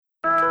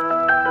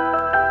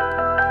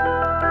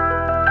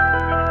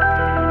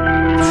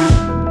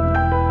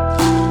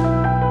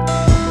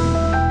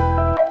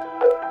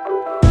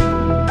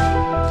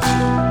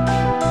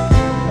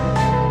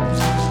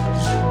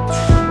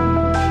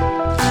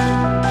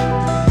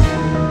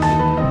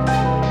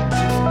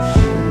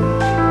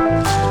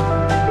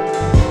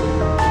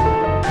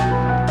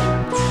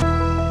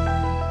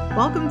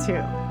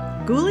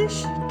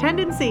Ghoulish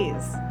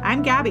Tendencies.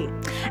 I'm Gabby.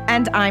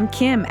 And I'm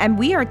Kim, and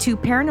we are two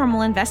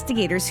paranormal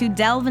investigators who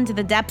delve into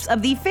the depths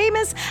of the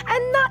famous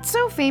and not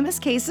so famous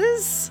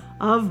cases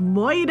Of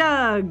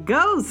Moida,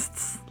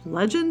 ghosts,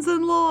 legends,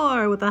 and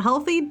lore with a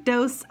healthy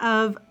dose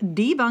of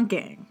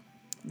debunking.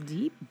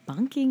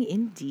 Debunking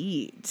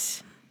indeed.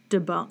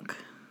 Debunk.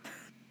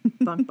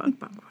 Bunk.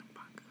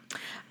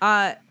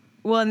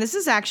 Well, and this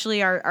is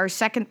actually our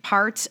second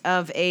part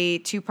of a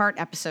two-part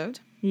episode.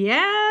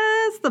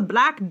 Yes, the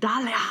Black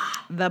Dahlia.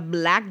 The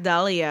Black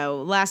Dahlia.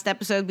 Last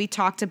episode, we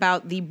talked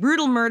about the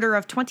brutal murder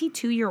of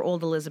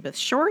 22-year-old Elizabeth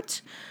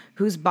Short,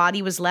 whose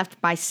body was left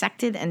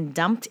bisected and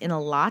dumped in a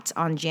lot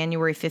on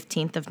January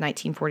 15th of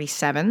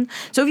 1947.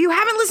 So if you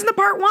haven't listened to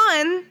part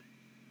one...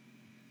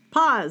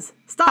 Pause.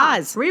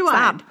 Stop.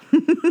 Rewind.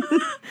 Stop.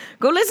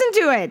 Go listen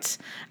to it.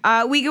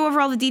 We go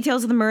over all the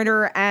details of the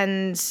murder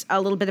and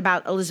a little bit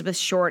about Elizabeth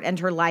Short and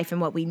her life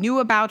and what we knew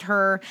about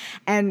her.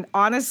 And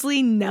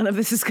honestly, none of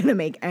this is going to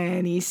make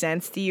any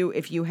sense to you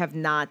if you have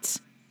not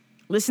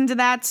listened to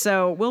that.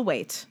 So we'll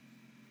wait.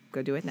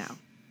 Go do it now.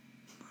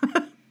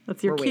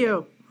 That's your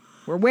cue.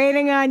 We're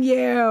waiting on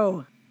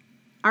you.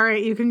 All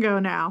right, you can go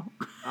now.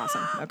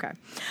 Awesome. Okay.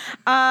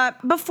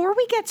 Before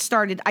we get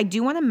started, I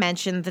do want to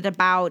mention that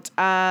about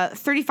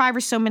 35 or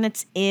so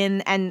minutes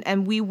in,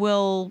 and we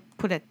will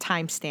put a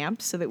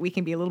timestamp so that we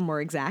can be a little more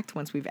exact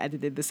once we've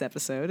edited this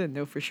episode and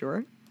know for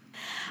sure.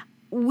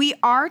 We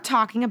are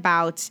talking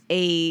about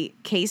a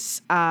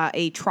case,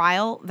 a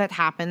trial that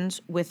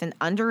happened with an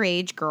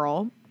underage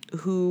girl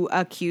who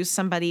accused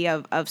somebody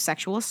of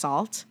sexual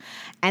assault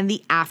and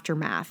the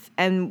aftermath.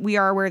 And we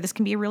are aware this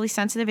can be a really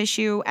sensitive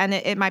issue and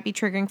it might be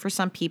triggering for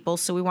some people.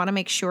 So we want to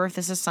make sure if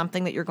this is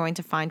something that you're going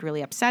to find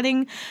really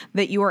upsetting,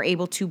 that you are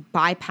able to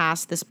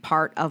bypass this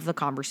part of the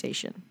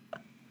conversation.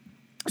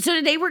 So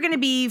today we're going to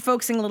be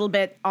focusing a little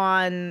bit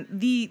on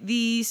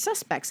the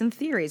suspects and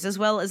theories, as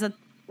well as a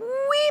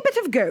wee bit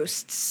of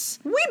ghosts.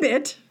 Wee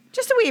bit?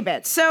 Just a wee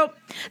bit. So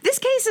this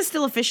case is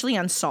still officially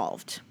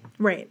unsolved.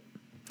 Right.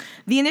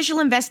 The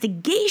initial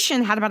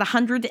investigation had about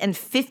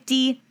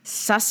 150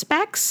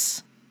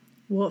 suspects.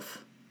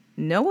 Woof.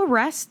 No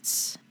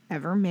arrests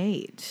ever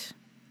made.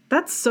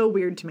 That's so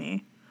weird to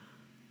me.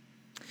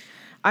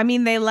 I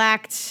mean, they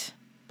lacked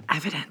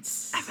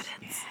Evidence.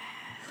 Yes.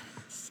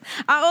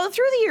 Well,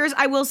 through the years,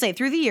 I will say,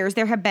 through the years,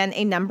 there have been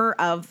a number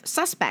of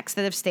suspects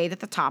that have stayed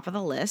at the top of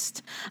the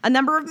list. A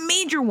number of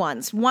major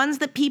ones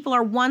that people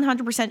are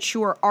 100%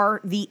 sure are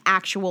the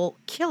actual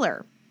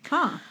killer.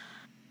 Huh.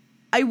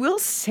 I will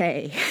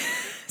say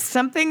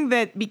something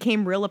that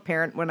became real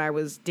apparent when I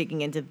was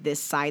digging into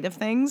this side of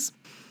things.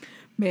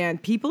 Man,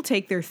 people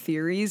take their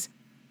theories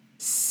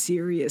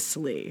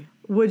seriously.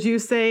 Would you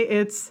say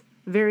it's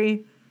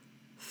very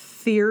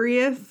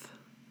serious?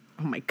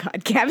 Oh my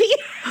God, Gabby.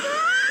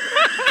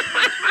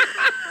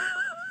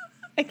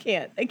 I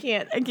can't.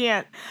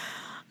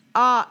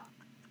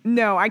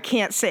 No, I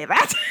can't say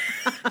that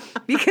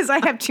because I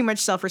have too much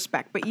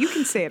self-respect, but you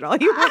can say it all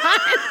you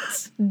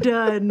want.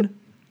 Done.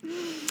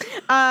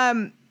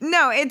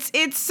 No,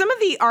 it's some of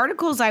the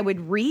articles I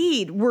would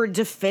read were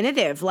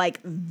definitive, like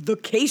the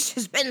case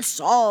has been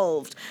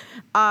solved.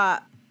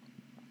 I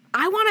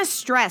want to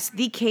stress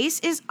the case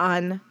is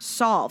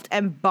unsolved,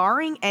 and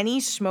barring any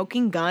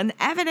smoking gun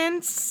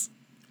evidence,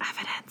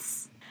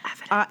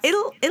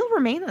 it'll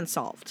remain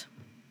unsolved.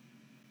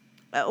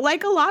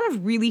 Like a lot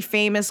of really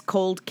famous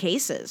cold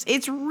cases,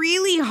 it's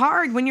really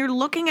hard when you're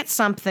looking at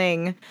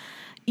something,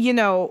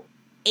 80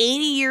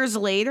 years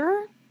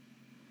later.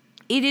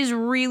 It is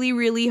really,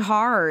 really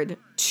hard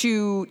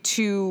to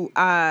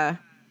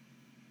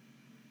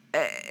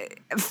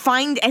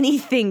find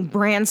anything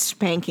brand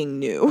spanking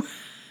new.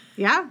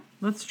 Yeah,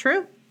 that's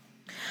true.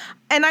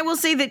 And I will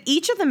say that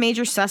each of the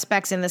major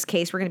suspects in this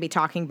case we're going to be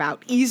talking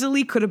about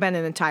easily could have been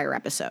an entire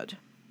episode.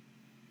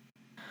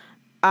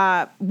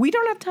 We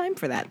don't have time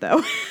for that,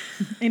 though.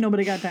 Ain't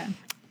nobody got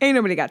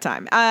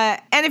time.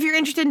 And if you're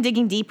interested in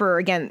digging deeper,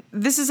 again,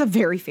 this is a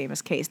very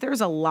famous case. There's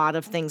a lot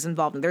of things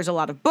involved. There's a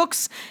lot of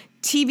books,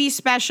 TV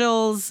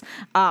specials,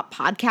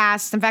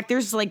 podcasts. In fact,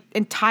 there's like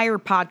entire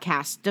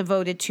podcasts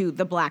devoted to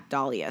the Black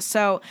Dahlia.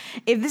 So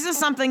if this is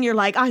something you're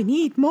like, I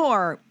need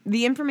more,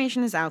 the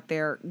information is out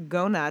there.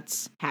 Go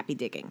nuts. Happy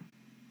digging.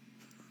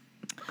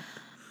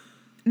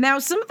 Now,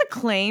 some of the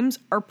claims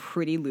are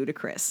pretty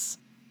ludicrous.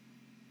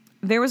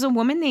 There was a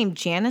woman named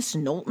Janice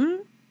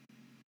Knowlton.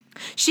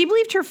 She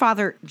believed her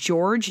father,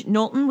 George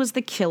Knowlton, was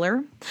the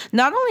killer.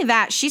 Not only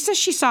that, she says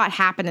she saw it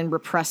happen and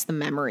repressed the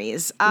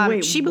memories.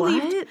 Wait, she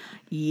believed, what?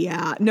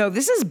 Yeah. No,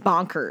 this is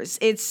bonkers.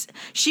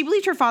 She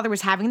believed her father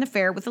was having an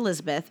affair with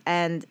Elizabeth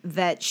and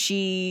that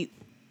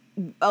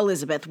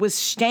Elizabeth was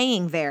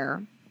staying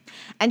there.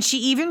 And she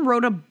even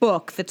wrote a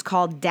book that's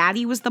called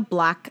Daddy Was the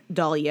Black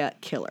Dahlia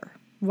Killer.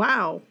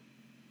 Wow.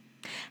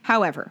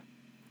 However,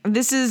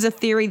 this is a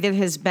theory that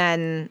has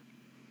been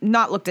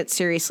not looked at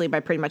seriously by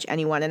pretty much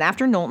anyone. And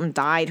after Knowlton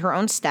died, her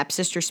own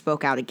stepsister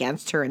spoke out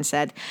against her and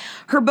said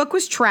her book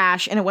was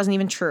trash and it wasn't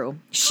even true.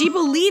 She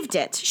believed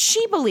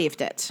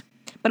it.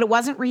 But it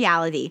wasn't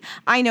reality.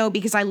 I know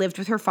because I lived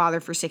with her father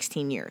for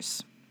 16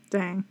 years.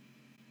 Dang.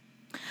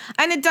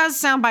 And it does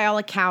sound, by all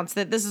accounts,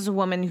 that this is a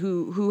woman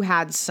who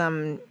had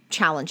some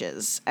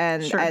challenges,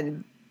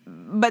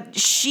 but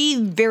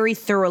she very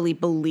thoroughly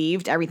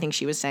believed everything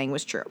she was saying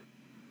was true.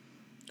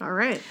 All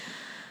right.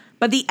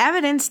 But the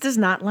evidence does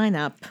not line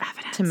up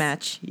to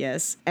match,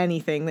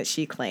 anything that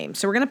she claimed.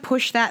 So we're going to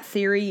push that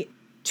theory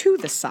to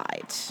the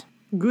side.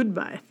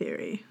 Goodbye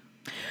theory.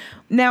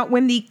 Now,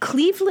 when the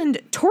Cleveland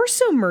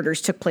torso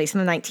murders took place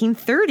in the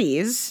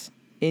 1930s,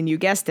 and you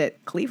guessed it,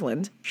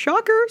 Cleveland,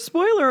 shocker,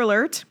 spoiler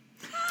alert.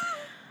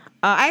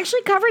 I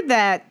actually covered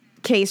that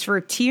case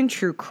for Tea and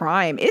True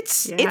Crime.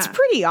 It's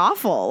pretty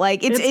awful.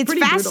 Like it's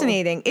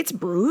fascinating. Brutal. It's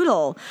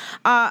brutal.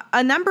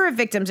 A number of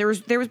victims.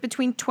 There was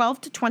between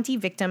 12 to 20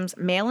 victims,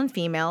 male and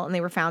female, and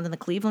they were found in the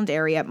Cleveland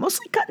area,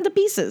 mostly cut into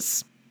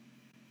pieces.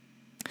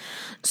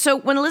 So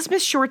when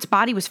Elizabeth Short's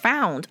body was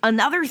found,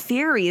 another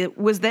theory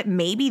was that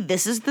maybe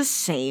this is the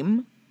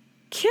same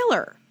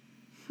killer.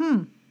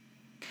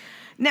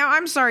 Now,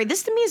 I'm sorry,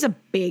 this to me is a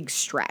big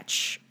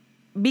stretch.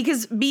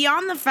 Because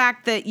beyond the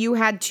fact that you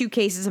had 2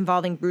 cases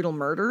involving brutal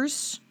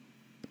murders,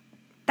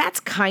 that's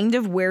kind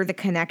of where the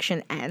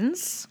connection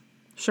ends.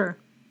 Sure.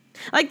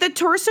 Like, the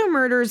torso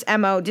murders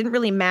MO didn't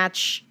really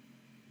match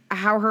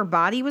how her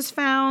body was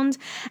found.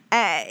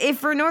 If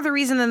for no other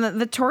reason than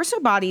the torso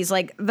bodies,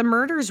 like, the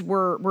murders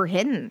were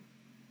hidden.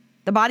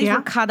 The bodies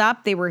were cut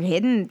up, they were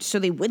hidden so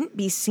they wouldn't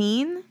be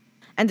seen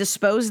and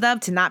disposed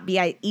of to not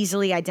be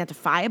easily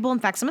identifiable. In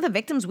fact, some of the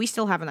victims we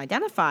still haven't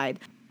identified.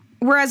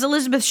 Whereas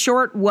Elizabeth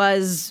Short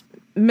was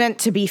meant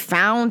to be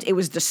found, it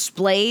was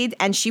displayed,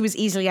 and she was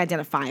easily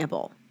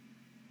identifiable.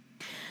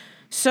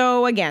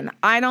 So again,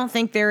 I don't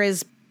think there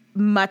is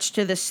much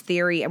to this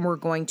theory, and we're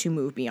going to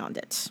move beyond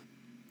it.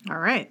 All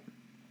right.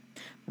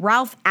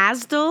 Ralph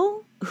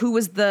Asdell, who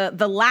was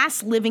the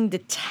last living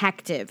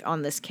detective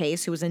on this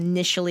case, who was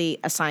initially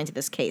assigned to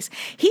this case,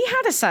 he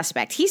had a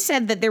suspect. He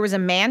said that there was a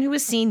man who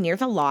was seen near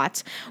the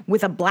lot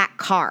with a black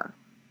car.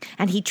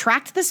 And he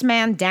tracked this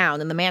man down,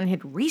 and the man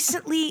had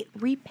recently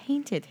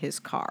repainted his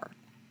car.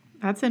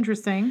 That's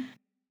interesting.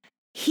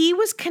 He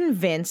was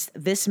convinced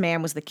this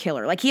man was the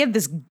killer. Like, he had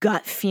this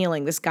gut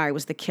feeling this guy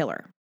was the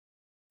killer.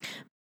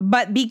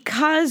 But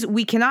because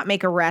we cannot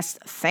make arrests,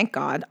 thank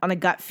God, on a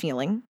gut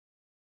feeling,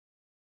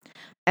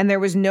 and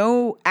there was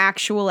no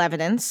actual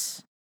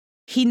evidence,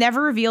 he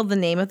never revealed the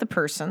name of the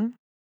person,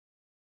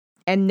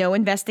 and no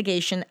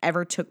investigation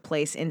ever took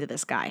place into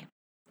this guy.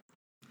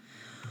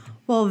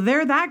 Well,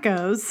 there that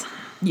goes.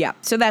 Yeah,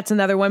 so that's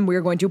another one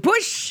we're going to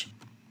push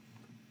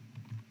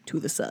to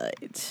the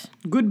side.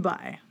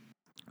 Goodbye.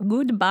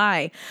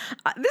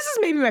 This is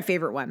maybe my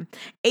favorite one.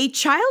 A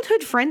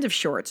childhood friend of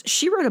Short's,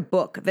 she wrote a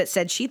book that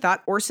said she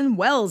thought Orson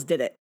Welles did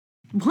it.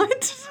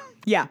 What?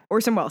 Yeah,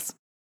 Orson Welles.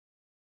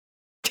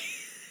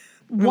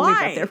 Why? Leave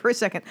that there for a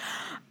second.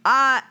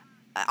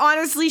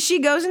 Honestly, she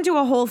goes into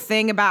a whole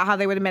thing about how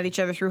they would have met each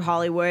other through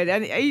Hollywood.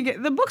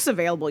 And the book's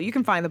available. You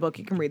can find the book.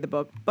 You can read the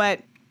book.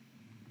 But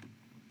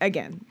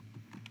again,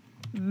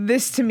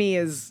 this to me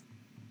is,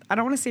 I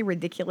don't want to say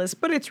ridiculous,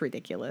 but it's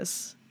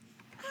ridiculous.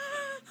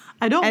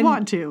 I don't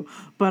want to,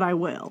 but I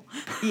will.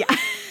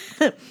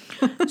 Yeah.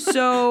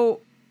 So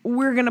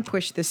we're going to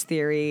push this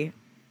theory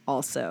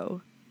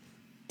also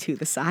to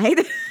the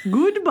side.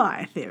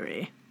 Goodbye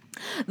theory.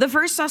 The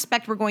first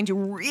suspect we're going to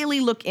really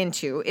look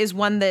into is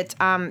one that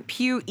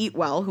Pugh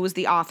Eatwell, who was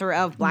the author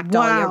of Black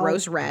Dahlia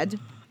Rose Red.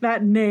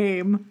 That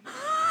name.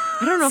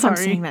 I don't know if I'm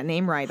saying that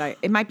name right.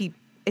 It might be,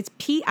 it's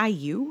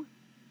P-I-U?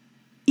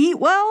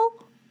 Eatwell?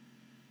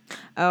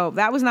 Oh,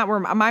 that was not where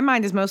my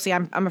mind is mostly.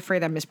 I'm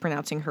afraid I'm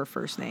mispronouncing her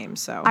first name.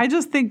 So I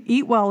just think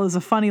Eatwell is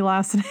a funny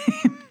last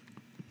name.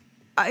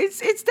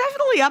 It's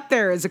definitely up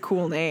there as a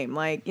cool name.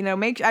 Like, you know,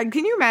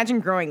 can you imagine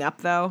growing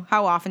up though?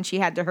 How often she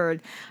had to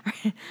heard,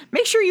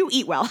 make sure you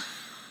eat well.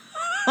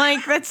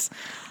 Like that's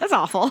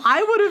awful.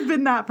 I would have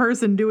been that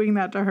person doing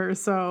that to her.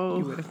 So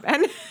you would have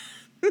been.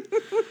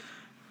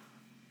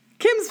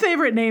 Kim's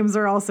favorite names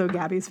are also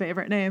Gabby's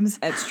favorite names.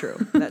 That's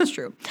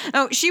true.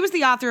 Oh, she was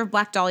the author of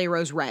Black Dahlia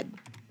Rose Red.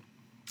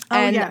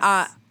 And,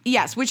 yes.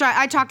 Yes, which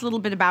I talked a little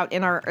bit about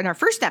in our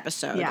first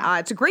episode. Yeah.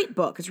 It's a great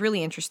book. It's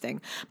really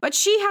interesting. But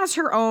she has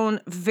her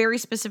own very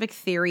specific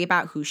theory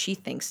about who she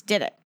thinks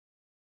did it.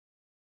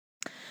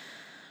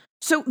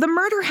 So the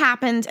murder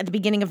happened at the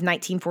beginning of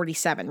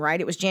 1947, right?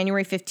 It was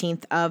January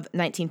 15th of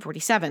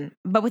 1947.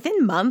 But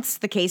within months,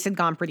 the case had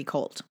gone pretty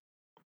cold.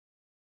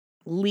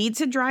 Leads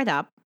had dried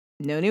up.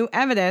 No new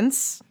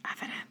evidence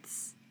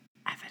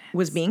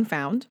was being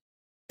found.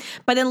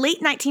 But in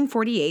late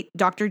 1948,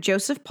 Dr.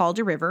 Joseph Paul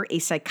DeRiver, a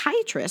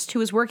psychiatrist who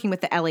was working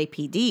with the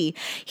LAPD,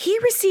 he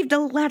received a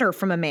letter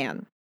from a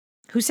man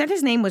who said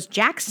his name was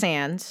Jack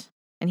Sands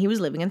and he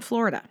was living in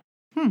Florida.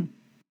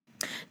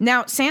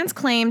 Now, Sands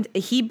claimed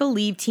he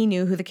believed he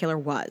knew who the killer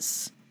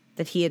was,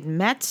 that he had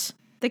met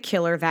the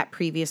killer that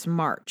previous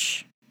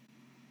March.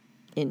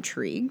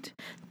 Intrigued,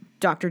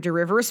 Dr.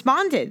 DeRiver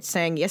responded,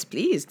 saying, yes,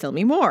 please, tell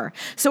me more.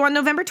 So on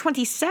November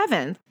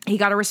 27th, he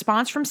got a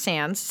response from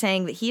Sands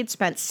saying that he had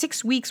spent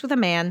 6 weeks with a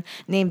man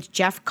named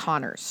Jeff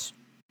Connors.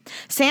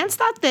 Sands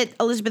thought that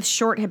Elizabeth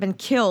Short had been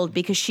killed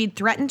because she'd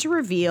threatened to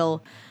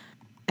reveal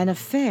an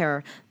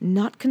affair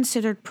not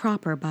considered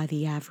proper by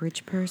the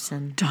average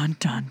person. Dun,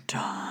 dun,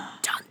 dun.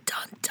 Dun,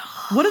 dun, dun.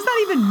 What does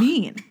that even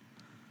mean?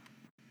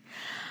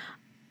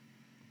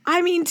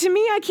 I mean, to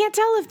me, I can't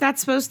tell if that's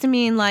supposed to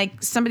mean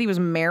like somebody was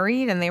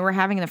married and they were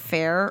having an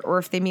affair, or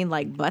if they mean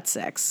like butt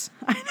sex.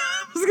 I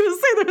was going to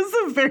say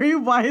there's a very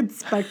wide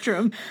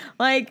spectrum.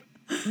 Like,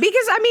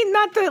 because I mean,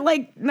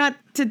 not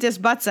to diss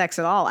butt sex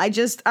at all. I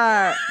just,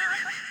 How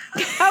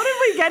did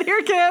we get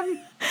here, Kim?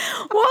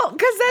 well,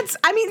 because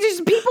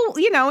just people,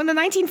 in the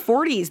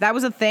 1940s, that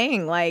was a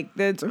thing. Like,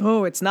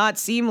 it's not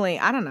seemly.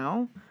 I don't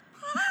know.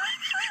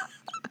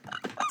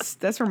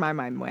 That's where my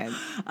mind went.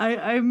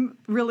 I'm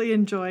really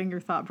enjoying your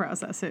thought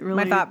process. It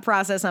really My thought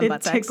process on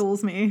butt sex. It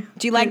tickles me.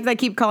 Do you like that I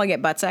keep calling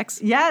it butt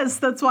sex? Yes,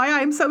 that's why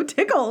I'm so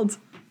tickled.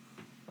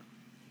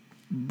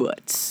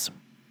 Butts.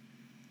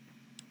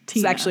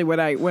 Tina. It's actually when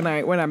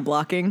I'm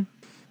blocking.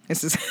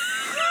 This is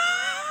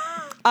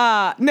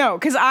no,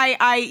 because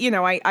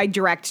I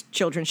direct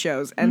children's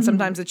shows, and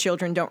sometimes the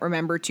children don't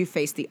remember to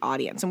face the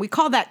audience, and we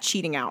call that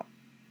cheating out.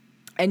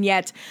 And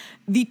yet,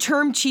 the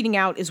term cheating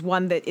out is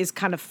one that is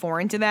kind of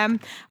foreign to them.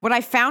 What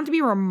I found to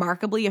be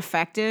remarkably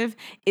effective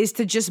is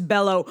to just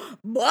bellow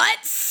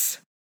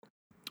butts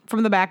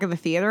from the back of the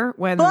theater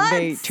when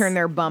they turn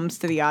their bums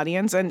to the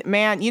audience. And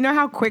man, you know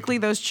how quickly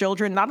those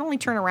children not only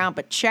turn around,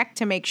 but check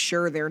to make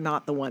sure they're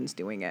not the ones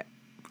doing it.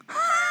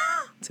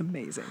 It's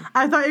amazing.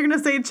 I thought you were going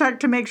to say check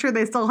to make sure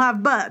they still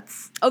have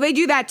butts. Oh, they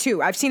do that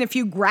too. I've seen a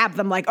few grab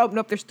them like, oh,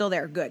 nope, they're still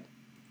there. Good.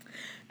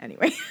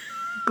 Anyway.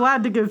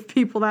 Glad to give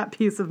people that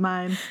peace of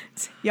mind.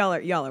 Y'all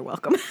are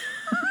welcome.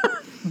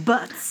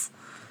 Butts.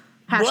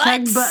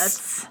 Hashtag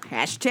butts.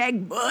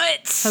 Hashtag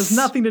butts. Has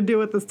nothing to do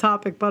with this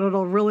topic, but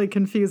it'll really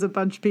confuse a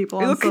bunch of people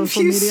on It'll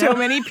social media. confuse so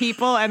many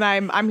people, and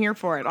I'm here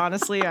for it.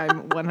 Honestly,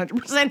 I'm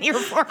 100% here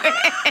for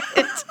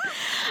it.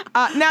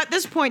 Now, at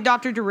this point,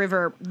 Dr.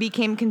 DeRiver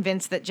became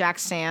convinced that Jack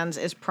Sands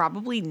is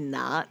probably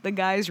not the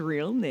guy's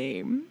real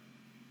name.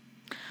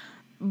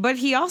 But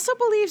he also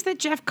believes that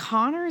Jeff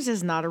Connors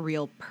is not a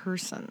real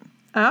person.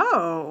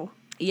 Oh.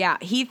 Yeah,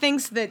 he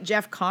thinks that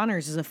Jeff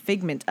Connors is a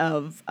figment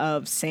of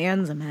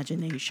Sands'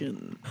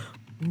 imagination.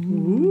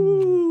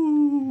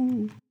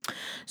 Ooh.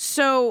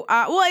 So,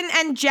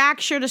 and Jack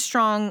showed a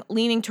strong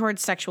leaning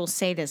towards sexual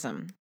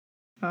sadism.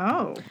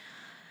 Oh.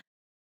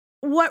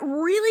 What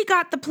really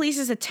got the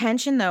police's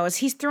attention, though, is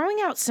he's throwing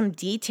out some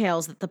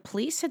details that the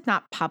police had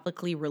not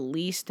publicly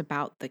released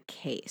about the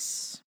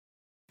case.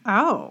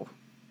 Oh.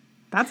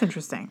 That's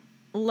interesting.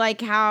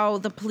 Like how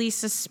the police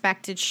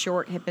suspected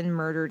Short had been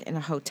murdered in a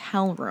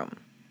hotel room.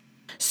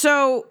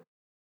 So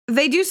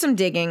they do some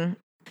digging.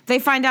 They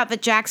find out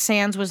that Jack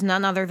Sands was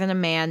none other than a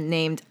man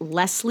named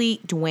Leslie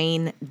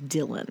Dwayne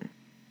Dillon.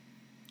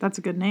 That's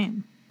a good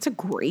name. It's a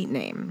great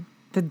name.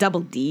 The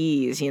double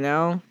D's,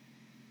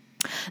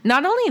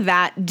 Not only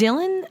that,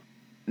 Dillon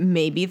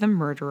may be the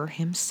murderer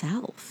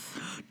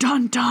himself.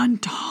 Dun, dun,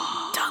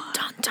 dun. Dun,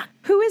 dun, dun.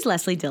 Who is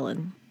Leslie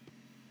Dillon?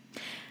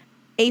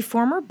 A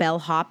former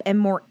bellhop, and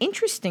more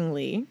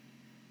interestingly,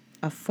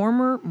 a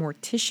former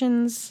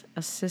mortician's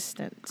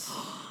assistant.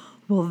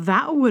 Well,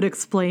 that would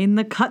explain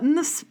the cut in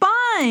the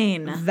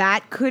spine.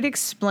 That could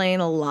explain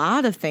a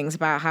lot of things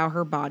about how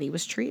her body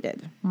was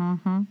treated.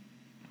 Mm-hmm.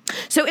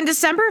 So in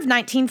December of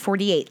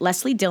 1948,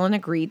 Leslie Dillon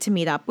agreed to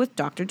meet up with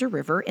Dr.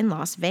 DeRiver in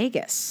Las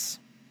Vegas.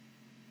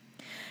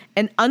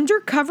 An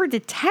undercover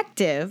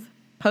detective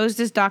posed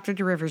as Dr.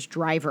 DeRiver's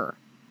driver.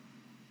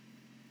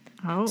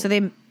 Oh. So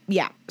they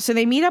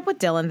meet up with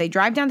Dillon. They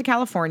drive down to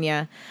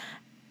California.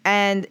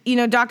 And,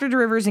 Dr.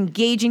 DeRiver's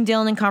engaging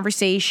Dillon in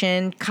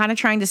conversation, kind of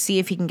trying to see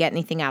if he can get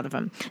anything out of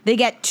him. They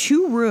get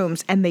 2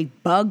 rooms, and they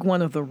bug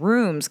one of the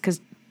rooms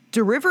because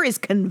DeRiver is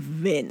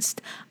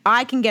convinced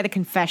I can get a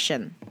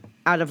confession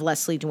out of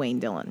Leslie Dwayne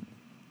Dillon.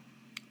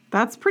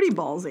 That's pretty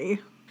ballsy.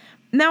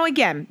 Now,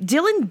 again,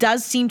 Dillon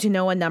does seem to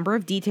know a number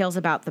of details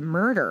about the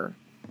murder,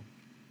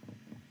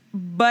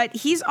 but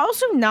he's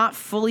also not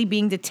fully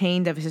being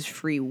detained of his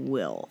free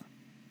will.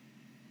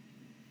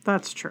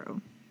 That's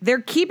true.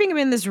 They're keeping him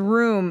in this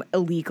room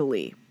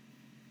illegally.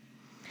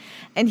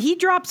 And he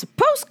drops a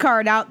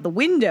postcard out the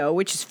window,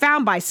 which is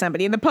found by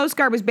somebody. And the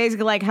postcard was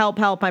basically like, help,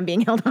 help, I'm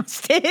being held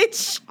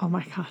hostage. Oh,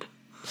 my God.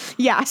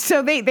 Yeah,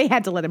 so they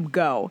had to let him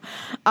go.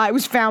 It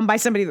was found by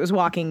somebody that was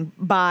walking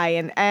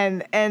by.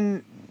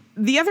 And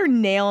the other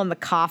nail in the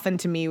coffin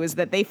to me was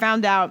that they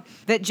found out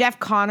that Jeff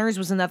Connors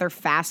was another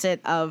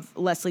facet of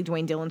Leslie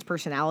Dwayne Dillon's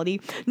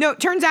personality. No, it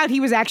turns out he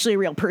was actually a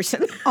real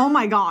person. Oh,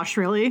 my gosh,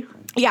 really?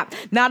 Yeah,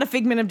 not a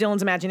figment of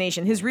Dillon's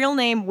imagination. His real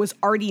name was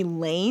Artie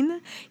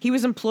Lane. He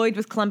was employed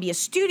with Columbia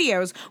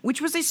Studios,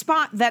 which was a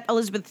spot that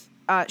Elizabeth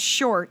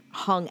Short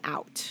hung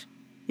out.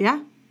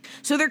 Yeah.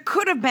 So there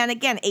could have been,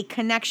 again, a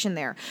connection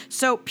there.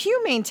 So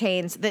Pugh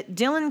maintains that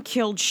Dillon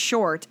killed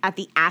Short at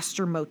the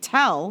Astor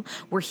Motel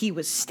where he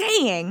was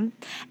staying,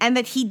 and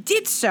that he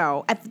did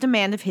so at the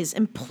demand of his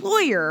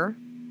employer,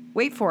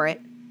 wait for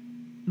it,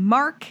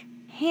 Mark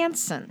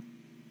Hansen.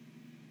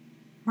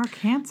 Mark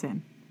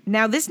Hansen.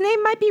 Now, this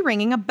name might be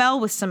ringing a bell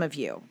with some of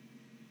you.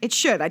 It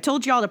should. I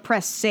told y'all to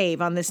press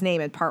save on this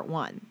name in part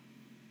 1.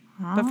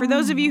 But for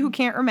those of you who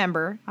can't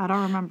remember, I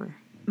don't remember.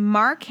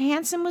 Mark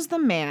Hansen was the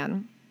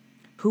man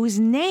whose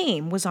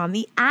name was on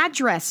the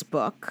address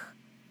book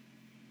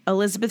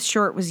Elizabeth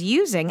Short was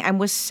using and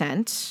was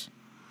sent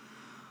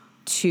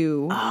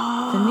to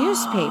the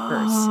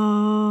newspapers.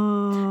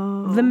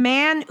 Oh. The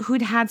man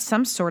who'd had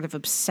some sort of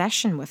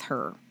obsession with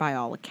her, by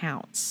all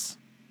accounts.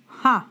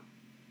 Huh.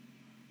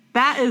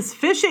 That is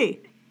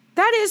fishy.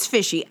 That is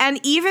fishy, and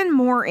even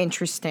more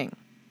interesting.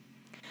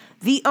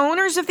 The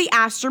owners of the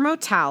Astor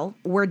Motel,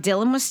 where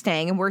Dylan was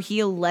staying and where he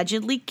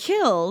allegedly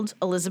killed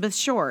Elizabeth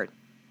Short,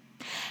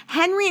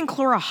 Henry and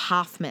Clora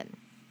Hoffman,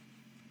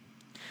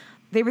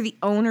 they were the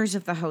owners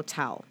of the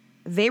hotel.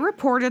 They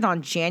reported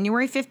on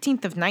January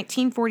 15th of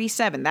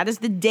 1947, that is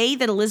the day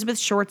that Elizabeth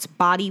Short's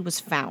body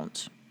was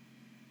found.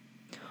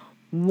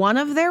 One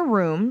of their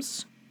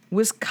rooms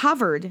was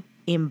covered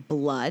in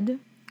blood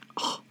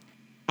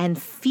and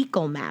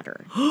fecal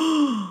matter.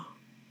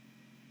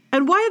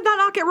 And why did that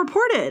not get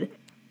reported?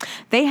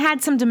 They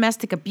had some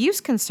domestic abuse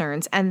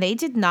concerns, and they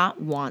did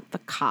not want the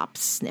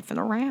cops sniffing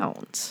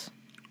around.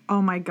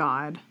 Oh my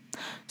God.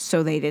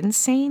 So they didn't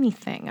say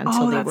anything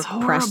until they were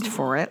pressed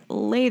for it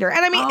later.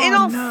 And I mean,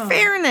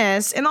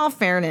 in all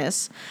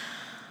fairness,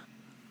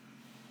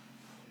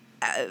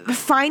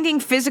 finding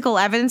physical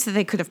evidence that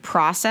they could have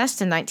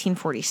processed in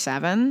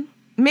 1947,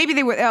 maybe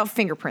they were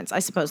fingerprints. I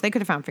suppose they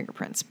could have found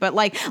fingerprints, but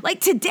like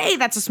today,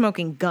 that's a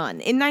smoking gun.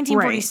 In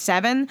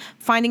 1947,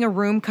 finding a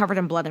room covered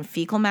in blood and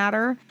fecal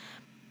matter,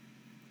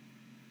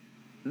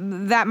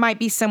 that might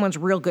be someone's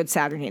real good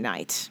Saturday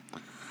night.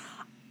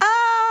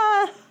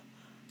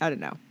 I don't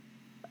know.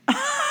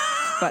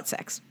 Butt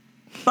sex.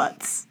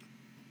 Butts.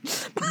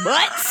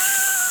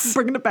 Butts.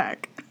 Bringing it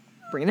back.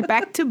 Bringing it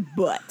back to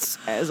butts,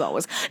 as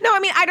always. No, I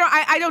mean,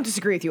 I don't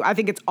disagree with you. I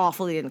think it's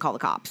awful they didn't call the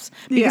cops.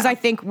 Because I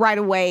think right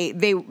away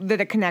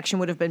that a connection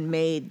would have been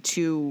made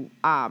to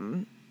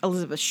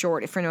Elizabeth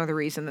Short, if for no other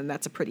reason, then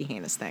that's a pretty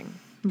heinous thing.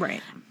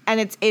 Right. And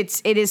it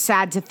is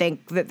sad to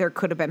think that there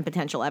could have been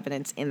potential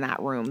evidence in that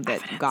room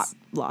that got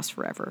lost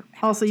forever.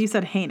 Also, you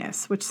said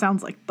heinous, which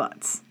sounds like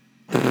butts.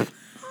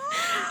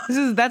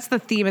 That's the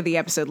theme of the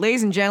episode.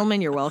 Ladies and gentlemen,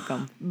 you're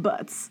welcome.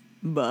 Butts.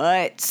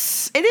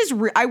 Butts. It is,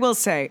 I will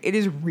say, it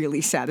is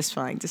really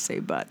satisfying to say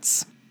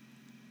butts.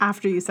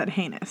 After you said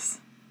heinous.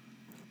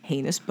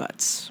 Heinous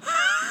butts.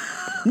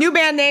 New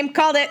band name,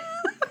 called it.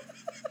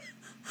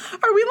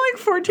 Are we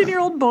like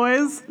 14-year-old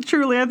boys?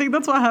 Truly, I think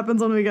that's what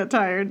happens when we get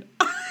tired.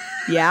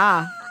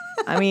 Yeah.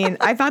 I mean,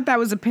 I thought that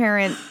was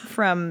apparent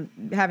from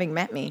having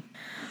met me.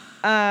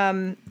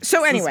 So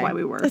anyway. That's why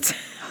we were.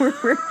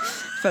 We're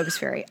Focus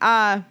Fairy.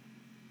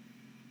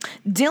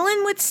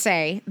 Dylan would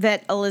say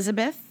that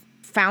Elizabeth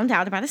found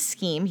out about a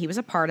scheme he was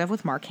a part of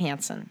with Mark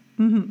Hansen.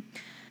 Mm-hmm.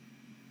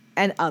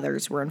 And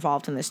others were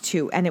involved in this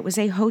too. And it was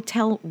a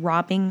hotel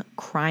robbing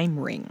crime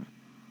ring.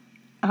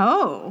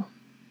 Oh.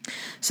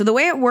 So the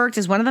way it worked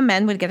is one of the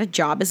men would get a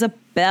job as a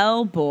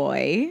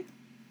bellboy.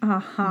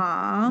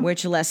 Uh-huh.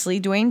 Which Leslie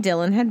Dwayne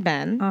Dillon had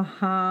been.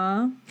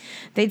 Uh-huh.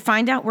 They'd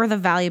find out where the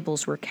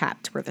valuables were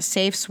kept, where the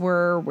safes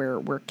were,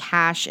 where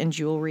cash and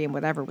jewelry and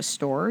whatever was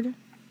stored.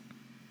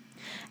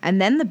 And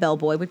then the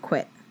bellboy would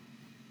quit.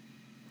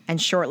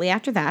 And shortly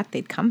after that,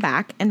 they'd come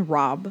back and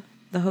rob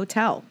the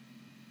hotel.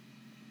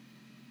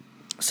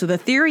 So the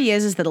theory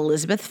is that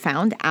Elizabeth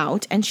found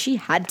out and she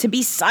had to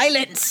be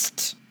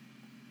silenced.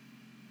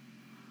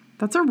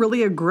 That's a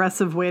really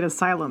aggressive way to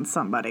silence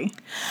somebody.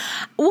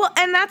 Well,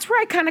 and that's where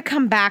I kind of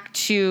come back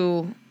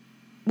to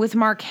with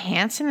Mark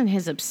Hansen and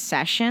his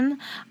obsession.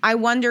 I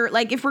wonder,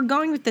 like, if we're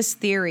going with this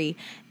theory,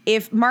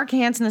 if Mark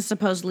Hansen is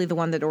supposedly the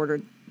one that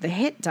ordered the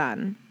hit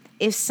done,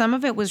 if some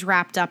of it was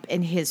wrapped up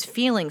in his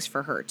feelings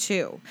for her,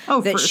 too.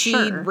 Oh, that for she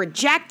sure.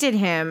 rejected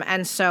him,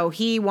 and so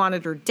he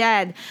wanted her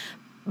dead.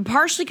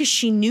 Partially because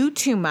she knew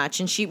too much,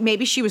 and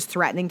maybe she was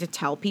threatening to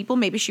tell people.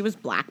 Maybe she was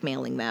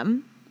blackmailing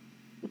them.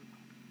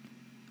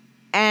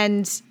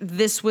 And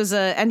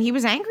and he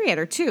was angry at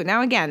her too.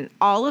 Now, again,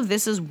 all of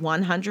this is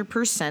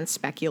 100%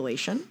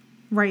 speculation.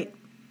 Right.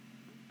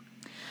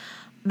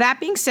 That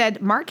being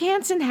said, Mark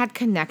Hansen had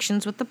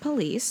connections with the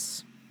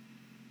police.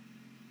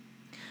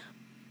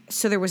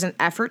 So there was an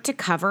effort to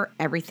cover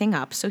everything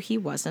up so he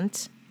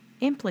wasn't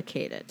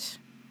implicated.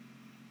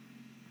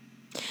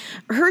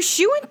 Her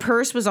shoe and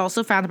purse was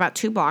also found about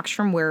 2 blocks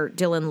from where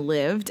Dylan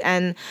lived.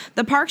 And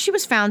the park she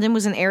was found in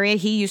was an area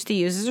he used to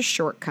use as a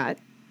shortcut.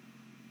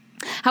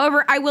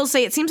 However, I will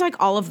say it seems like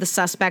all of the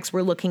suspects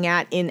we're looking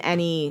at in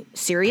any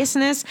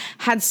seriousness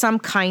had some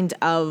kind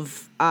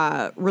of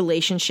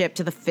relationship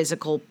to the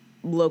physical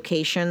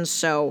location.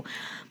 So,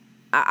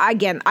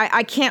 again,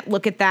 I can't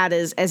look at that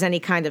as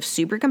any kind of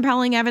super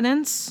compelling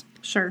evidence.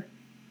 Sure.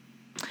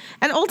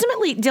 And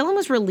ultimately, Dylan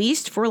was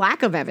released for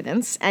lack of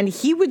evidence, and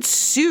he would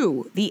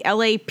sue the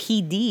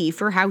LAPD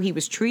for how he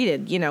was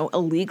treated,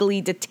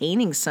 illegally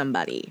detaining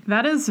somebody.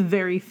 That is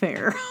very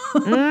fair.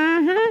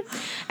 Mm-hmm.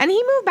 And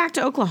he moved back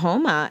to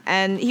Oklahoma,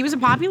 and he was a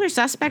popular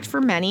suspect for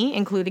many,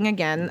 including,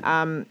 again,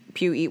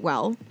 Pugh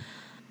Eatwell.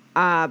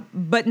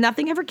 But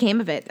nothing ever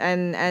came of it,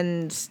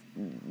 and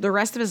the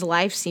rest of his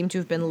life seemed to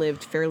have been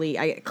lived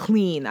fairly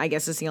clean, I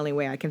guess is the only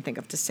way I can think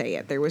of to say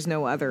it. There was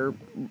no other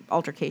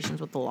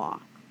altercations with the law.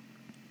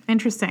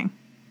 Interesting.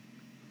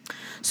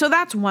 So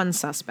that's one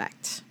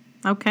suspect.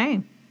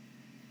 Okay.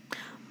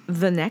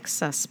 The next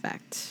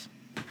suspect,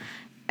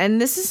 and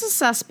this is a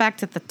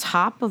suspect at the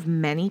top of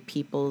many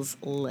people's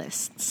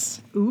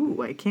lists.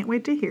 Ooh, I can't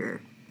wait to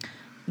hear.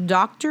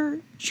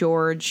 Dr.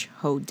 George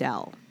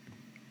Hodel.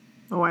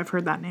 Oh, I've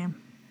heard that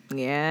name.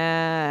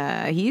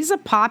 Yeah, he's a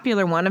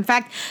popular one. In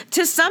fact,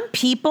 to some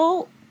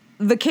people,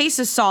 the case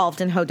is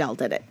solved and Hodel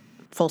did it.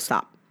 Full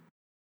stop.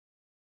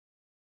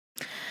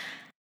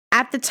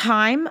 At the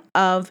time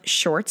of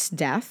Short's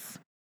death,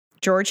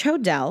 George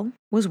Hodel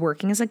was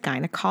working as a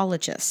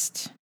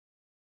gynecologist.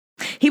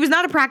 He was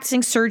not a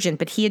practicing surgeon,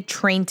 but he had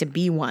trained to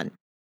be one.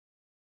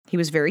 He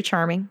was very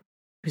charming.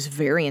 He was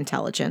very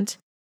intelligent.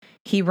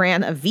 He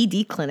ran a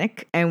VD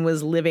clinic and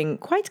was living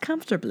quite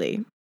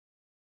comfortably.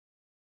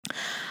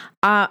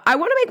 I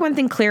want to make one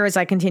thing clear as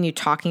I continue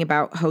talking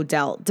about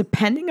Hodel.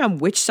 Depending on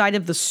which side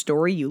of the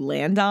story you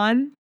land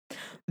on,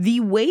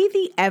 the way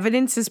the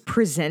evidence is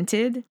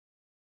presented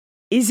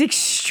is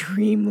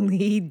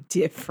extremely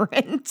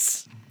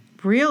different.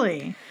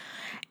 Really?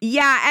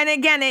 Yeah, and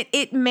again,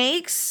 it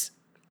makes...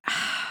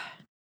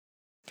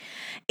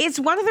 It's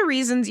one of the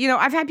reasons,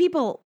 I've had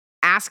people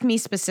ask me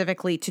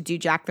specifically to do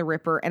Jack the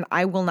Ripper, and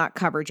I will not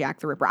cover Jack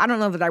the Ripper. I don't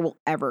know that I will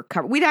ever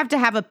cover. We'd have to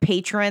have a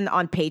patron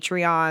on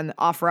Patreon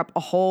offer up a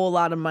whole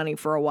lot of money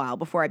for a while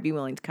before I'd be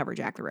willing to cover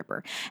Jack the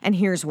Ripper. And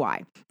here's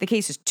why. The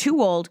case is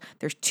too old,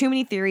 there's too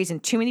many theories,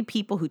 and too many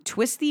people who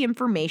twist the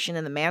information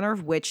in the manner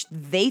of which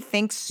they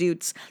think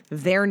suits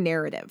their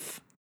narrative.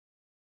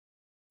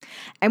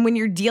 And when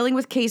you're dealing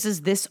with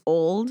cases this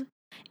old,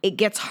 it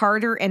gets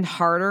harder and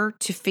harder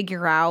to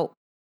figure out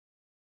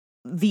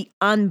the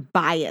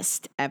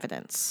unbiased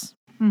evidence.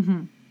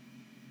 Mm-hmm.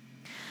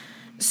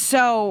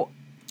 So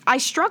I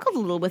struggled a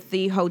little with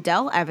the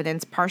Hodel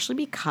evidence, partially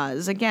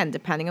because, again,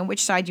 depending on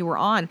which side you were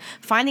on,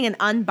 finding an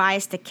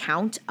unbiased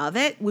account of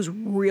it was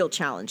real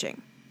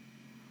challenging.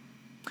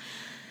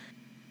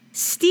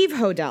 Steve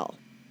Hodel,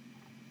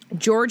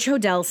 George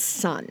Hodel's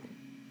son.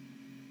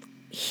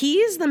 He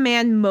is the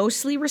man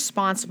mostly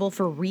responsible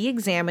for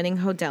re-examining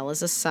Hodel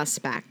as a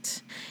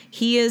suspect.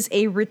 He is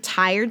a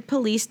retired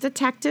police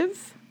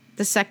detective.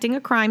 Dissecting a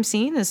crime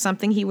scene is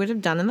something he would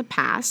have done in the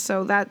past,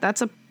 so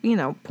that's a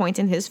point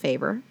in his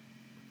favor.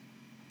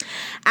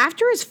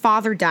 After his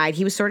father died,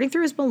 he was sorting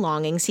through his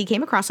belongings. He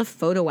came across a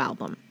photo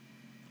album.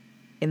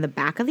 In the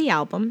back of the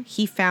album,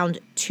 he found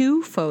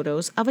 2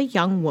 photos of a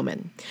young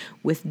woman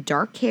with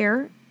dark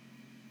hair,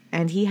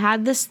 and he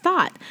had this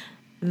thought: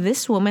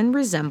 this woman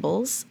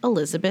resembles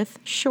Elizabeth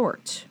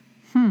Short.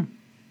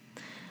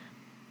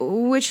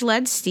 Which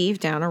led Steve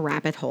down a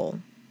rabbit hole,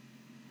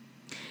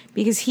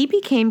 because he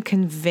became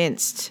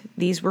convinced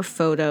these were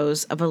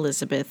photos of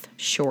Elizabeth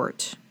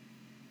Short.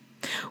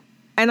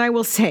 And I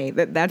will say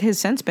that has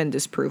since been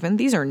disproven.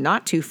 These are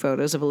not 2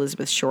 photos of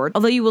Elizabeth Short,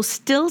 although you will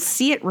still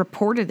see it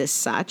reported as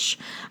such.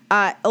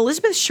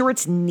 Elizabeth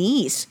Short's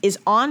niece is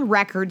on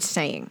record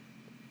saying,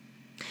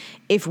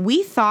 if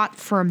we thought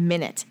for a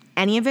minute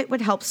any of it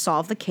would help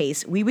solve the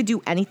case, we would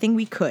do anything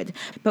we could.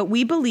 But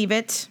we believe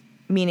it,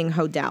 meaning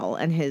Hodel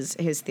and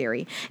his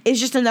theory, is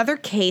just another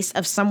case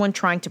of someone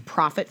trying to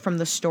profit from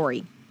the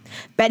story.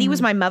 Betty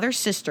was my mother's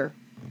sister.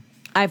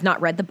 I have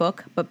not read the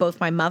book, but both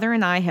my mother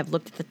and I have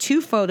looked at the 2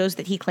 photos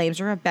that he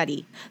claims are of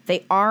Betty.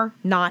 They are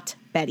not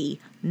Betty,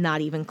 not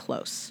even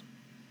close.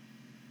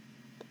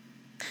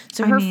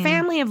 So her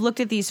family have looked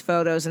at these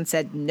photos and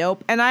said,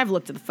 nope. And I've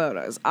looked at the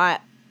photos.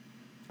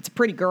 It's a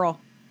pretty girl.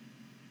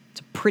 It's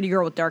a pretty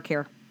girl with dark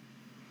hair.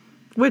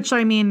 Which,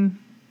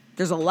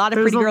 there's a lot of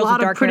pretty girls with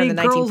dark hair in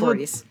the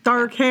 1940s.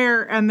 Dark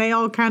hair, and they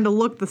all kind of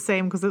look the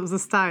same because it was a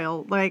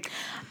style.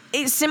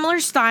 It's similar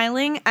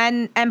styling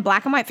and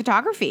black and white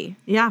photography.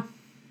 Yeah.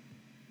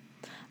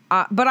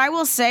 But I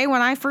will say,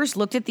 when I first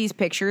looked at these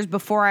pictures,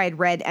 before I had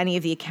read any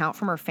of the account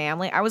from her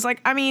family, I was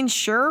like,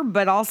 sure,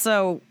 but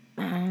also,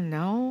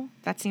 no,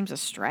 that seems a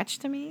stretch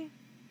to me.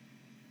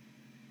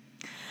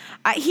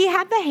 He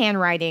had the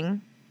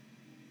handwriting.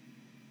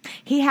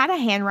 He had a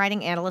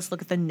handwriting analyst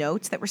look at the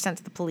notes that were sent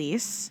to the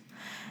police.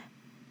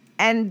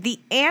 And the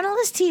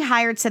analyst he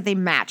hired said they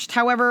matched.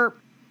 However,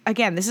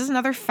 again, this is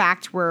another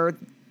fact where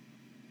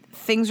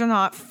things are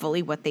not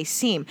fully what they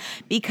seem.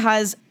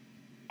 Because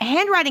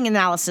handwriting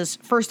analysis,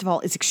 first of all,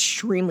 is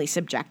extremely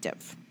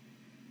subjective.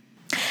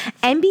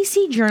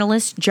 NBC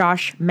journalist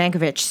Josh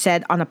Mankiewicz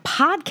said on a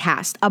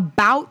podcast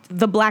about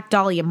the Black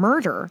Dahlia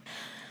murder,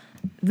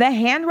 the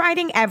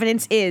handwriting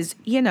evidence is,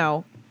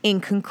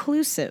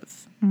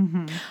 inconclusive.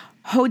 Mm-hmm.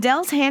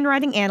 Hodel's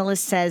handwriting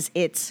analyst says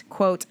it's,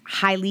 quote,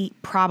 highly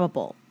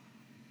probable,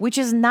 which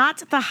is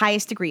not the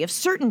highest degree of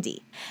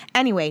certainty.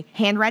 Anyway,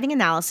 handwriting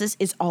analysis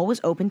is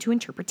always open to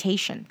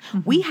interpretation.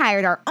 Mm-hmm. We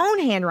hired our own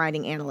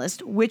handwriting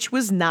analyst, which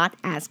was not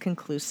as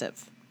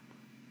conclusive.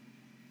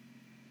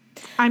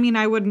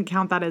 I wouldn't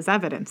count that as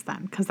evidence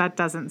then, because that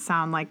doesn't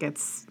sound like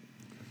it's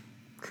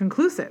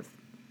conclusive.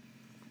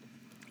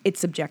 it's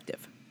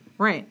subjective.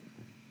 Right.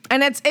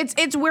 And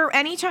it's where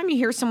anytime you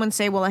hear someone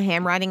say, well, a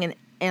handwriting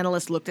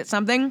analyst looked at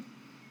something,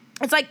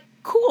 it's like,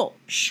 cool,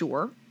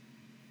 sure.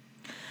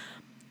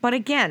 But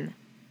again,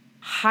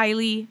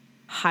 highly,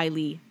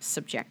 highly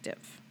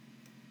subjective.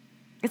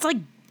 It's like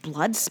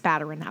blood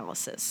spatter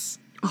analysis.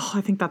 Oh,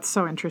 I think that's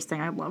so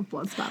interesting. I love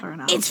blood spatter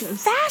analysis.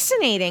 It's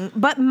fascinating,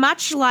 but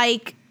much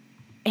like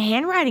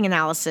handwriting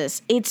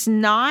analysis, it's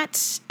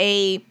not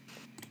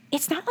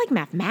like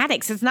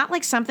mathematics. It's not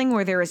like something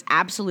where there is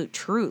absolute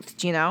truth,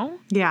 do you know?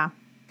 Yeah.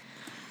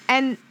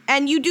 And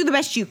you do the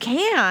best you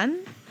can,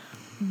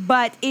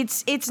 but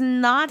it's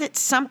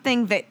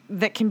something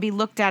that can be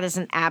looked at as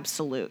an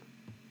absolute.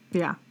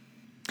 Yeah.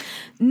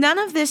 None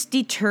of this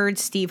deterred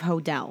Steve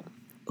Hodel,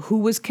 who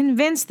was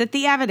convinced that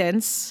the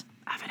evidence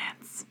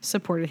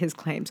supported his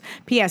claims.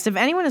 P.S. If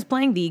anyone is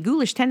playing the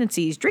Ghoulish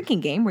Tendencies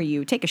drinking game where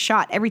you take a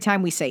shot every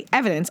time we say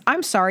evidence,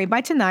 I'm sorry,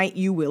 by tonight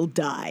you will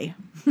die.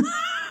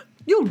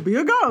 You'll be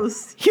a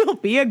ghost. You'll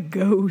be a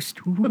ghost.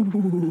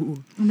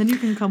 Ooh. And then you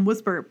can come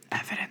whisper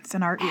evidence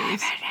in our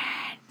ears.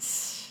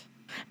 Evidence.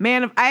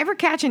 Man, if I ever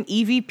catch an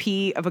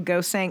EVP of a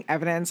ghost saying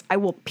evidence, I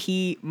will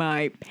pee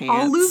my pants.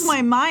 I'll lose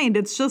my mind.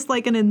 It's just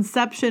like an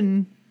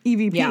Inception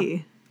EVP.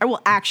 Yeah. I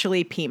will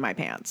actually pee my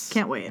pants.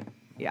 Can't wait.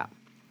 Yeah.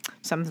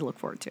 Something to look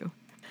forward to.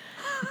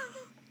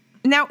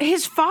 Now,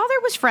 his father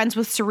was friends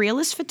with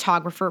surrealist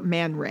photographer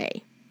Man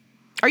Ray.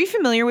 Are you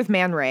familiar with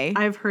Man Ray?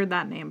 I've heard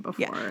that name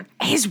before. Yeah.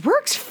 His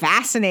work's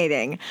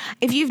fascinating.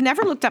 If you've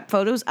never looked up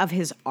photos of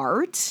his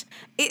art,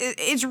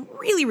 it's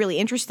really, really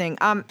interesting.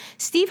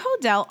 Steve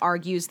Hodel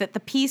argues that the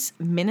piece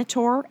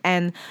Minotaur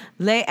and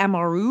Les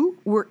Amoureux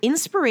were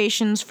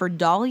inspirations for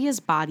Dahlia's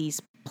body's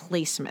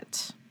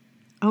placement.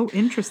 Oh,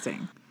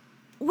 interesting.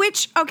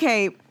 Which,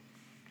 okay,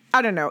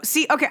 I don't know.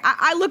 See, okay,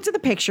 I looked at the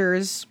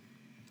pictures,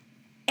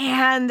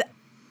 and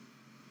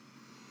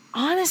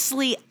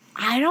honestly,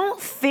 I don't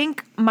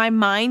think my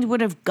mind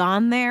would have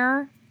gone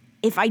there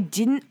if I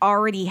didn't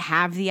already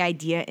have the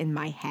idea in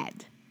my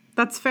head.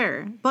 That's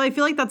fair. But I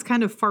feel like that's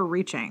kind of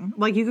far-reaching.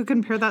 Like, you could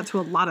compare that to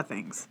a lot of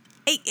things.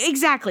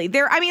 Exactly.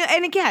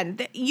 And again,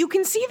 you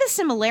can see the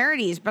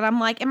similarities, but I'm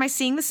like, am I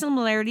seeing the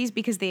similarities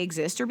because they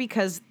exist or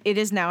because it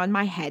is now in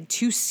my head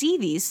to see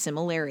these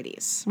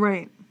similarities?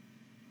 Right.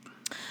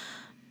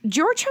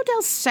 George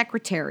Hodel's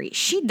secretary,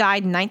 she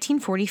died in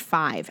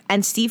 1945,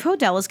 and Steve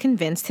Hodel is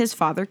convinced his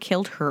father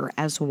killed her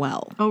as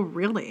well. Oh,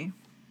 really?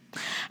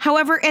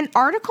 However, an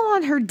article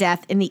on her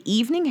death in the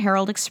Evening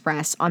Herald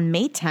Express on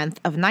May 10th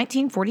of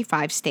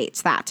 1945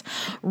 states that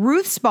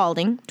Ruth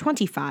Spalding,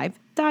 25,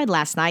 died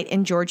last night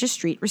in Georgia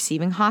Street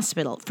Receiving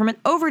Hospital from an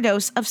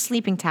overdose of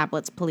sleeping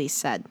tablets, police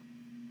said.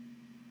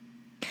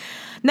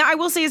 Now, I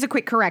will say as a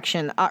quick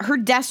correction, her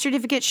death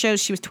certificate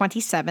shows she was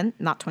 27,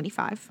 not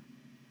 25.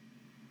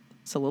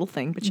 It's a little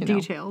thing, but you know.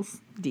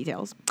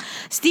 Details.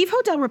 Steve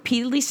Hodel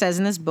repeatedly says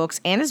in his books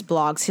and his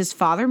blogs his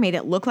father made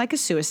it look like a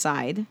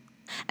suicide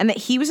and that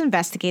he was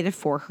investigated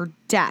for her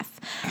death.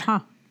 Huh.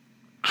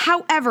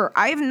 However,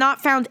 I have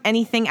not found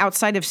anything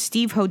outside of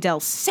Steve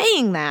Hodel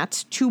saying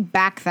that to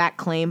back that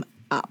claim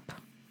up.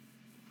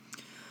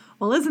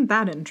 Well, isn't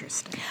that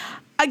interesting?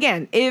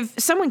 Again, if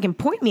someone can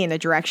point me in a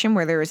direction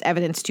where there is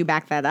evidence to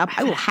back that up,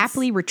 I will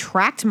happily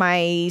retract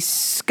my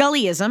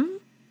Scullyism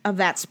of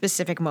that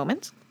specific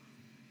moment.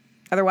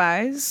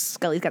 Otherwise,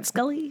 Scully's got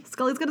Scully.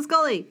 Scully's got a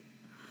Scully.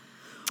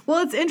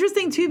 Well, it's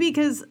interesting, too,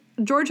 because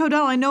George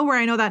Hodel, I know where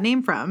I know that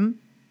name from,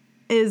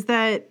 is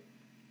that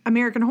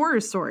American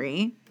Horror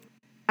Story.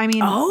 I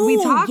mean, we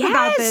talk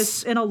about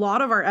this in a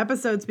lot of our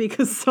episodes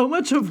because so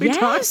much of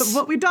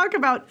what we talk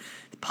about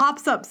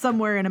pops up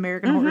somewhere in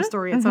American Horror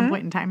Story at some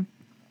point in time.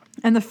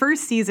 And the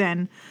first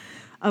season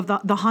of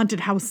the Haunted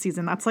House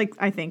season, that's like,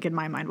 I think, in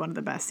my mind, one of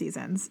the best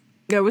seasons.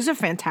 It was a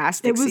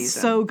fantastic season. It was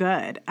so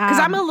good. Because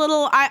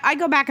I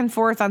go back and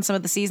forth on some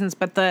of the seasons,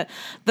 but the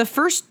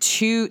first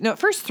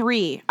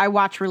three I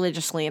watched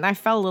religiously, and I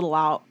fell a little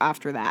out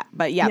after that.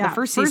 But yeah, the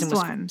first season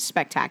was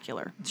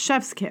spectacular.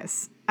 Chef's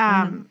kiss.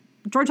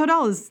 George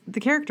Hodel is the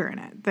character in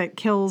it that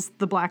kills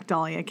the Black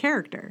Dahlia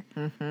character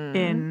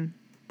in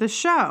the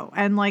show.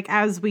 And like,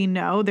 as we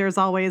know, there's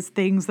always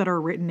things that are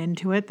written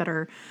into it that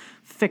are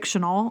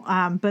fictional,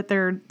 but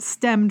they're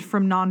stemmed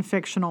from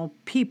non-fictional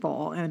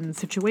people and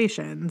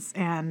situations.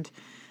 And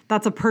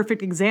that's a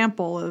perfect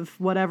example of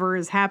whatever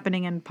is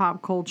happening in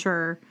pop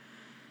culture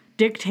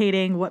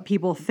dictating what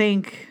people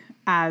think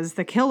as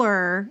the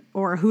killer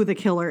or who the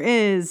killer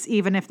is,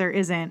 even if there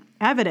isn't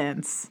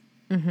evidence.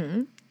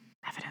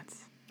 Evidence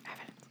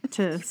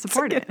to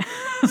support it.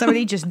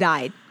 Somebody just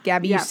died.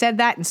 Gabby, you said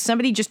that, and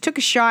somebody just took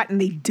a shot and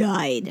they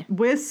died.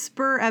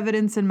 Whisper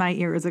evidence in my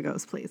ear as a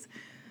ghost, please.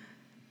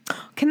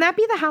 Can that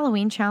be the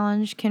Halloween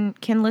challenge?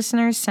 Can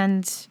listeners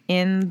send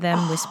in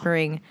them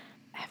whispering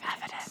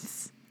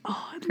evidence?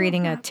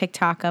 Creating a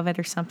TikTok of it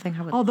or something?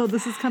 Although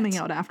this is coming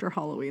out after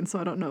Halloween, so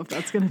I don't know if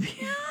that's going to be...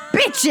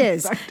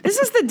 Bitches! This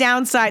is the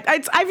downside.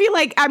 I feel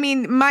like,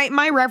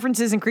 my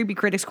references in Creepy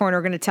Critics Corner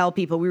are going to tell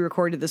people we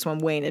recorded this one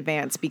way in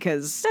advance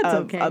because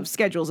of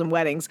schedules and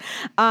weddings.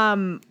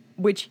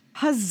 Which,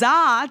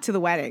 huzzah to the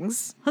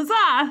weddings.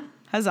 Huzzah!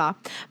 Huzzah.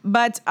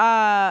 But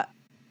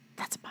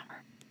that's a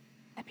bummer.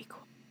 That'd be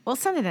cool. Well,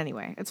 send it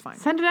anyway. It's fine.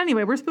 Send it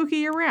anyway. We're spooky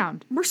year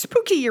round. We're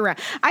spooky year round.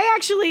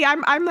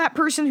 I'm that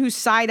person who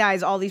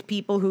side-eyes all these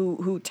people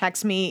who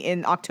text me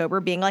in October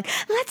being like,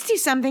 let's do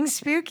something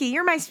spooky.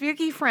 You're my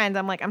spooky friend.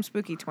 I'm like, I'm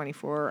spooky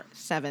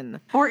 24/7.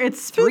 Or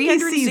it's spooky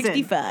season.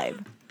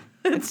 365.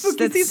 It's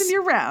spooky season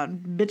year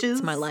round, bitches.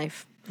 It's my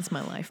life. It's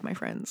my life, my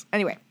friends.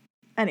 Anyway,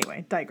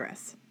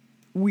 digress.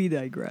 We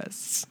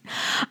digress.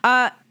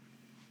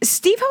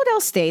 Steve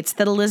Hodel states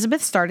that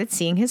Elizabeth started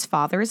seeing his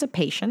father as a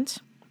patient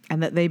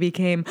and that they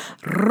became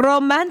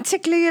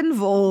romantically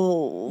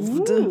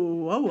involved.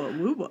 Ooh, whoa,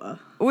 whoa, whoa.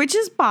 Which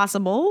is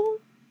possible.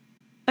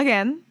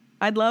 Again,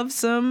 I'd love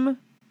some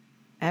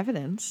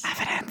evidence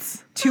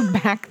to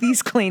back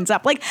these claims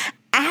up. Like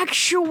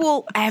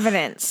actual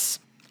evidence.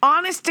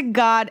 Honest to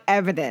God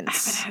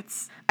evidence.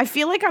 I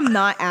feel like I'm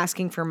not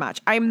asking for much.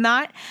 I am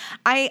not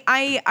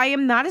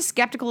as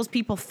skeptical as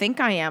people think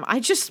I am. I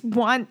just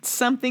want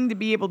something to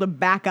be able to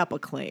back up a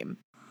claim.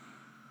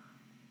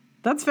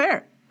 That's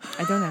fair.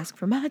 I don't ask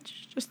for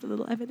much, just a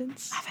little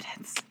evidence.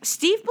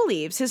 Steve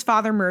believes his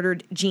father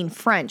murdered Jean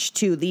French,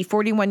 too, the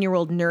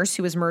 41-year-old nurse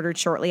who was murdered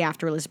shortly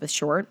after Elizabeth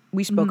Short.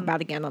 We spoke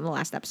about again on the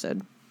last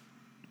episode.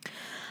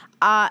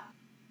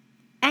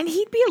 And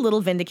he'd be a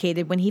little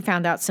vindicated when he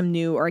found out some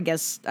new, or I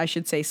guess I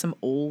should say some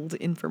old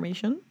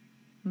information.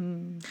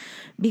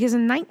 Because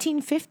in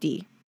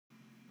 1950,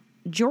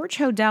 George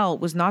Hodel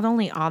was not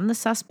only on the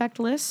suspect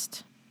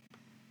list,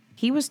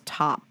 he was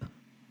top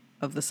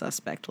of the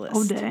suspect list.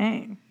 Oh,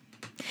 dang.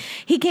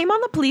 He came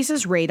on the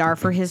police's radar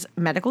for his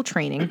medical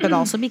training, but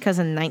also because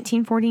in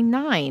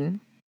 1949,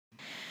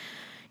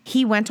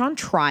 he went on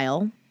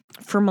trial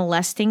for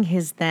molesting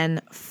his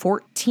then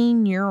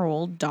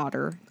 14-year-old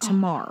daughter,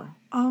 Tamar.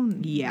 Oh,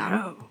 yeah.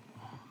 No.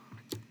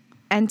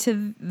 And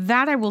to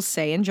that, I will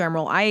say, in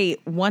general, I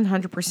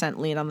 100%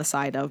 lean on the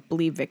side of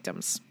believe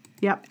victims.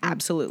 Yep.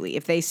 Absolutely.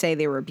 If they say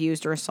they were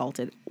abused or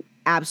assaulted,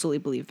 absolutely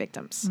believe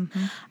victims.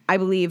 I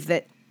believe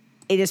that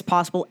it is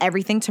possible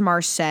everything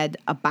Tamar said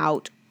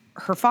about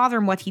her father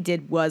and what he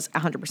did was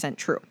 100%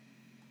 true.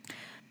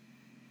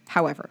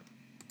 However,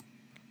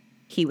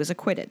 he was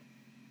acquitted.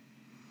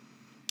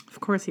 Of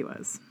course he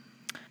was.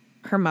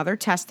 Her mother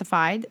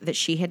testified that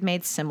she had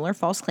made similar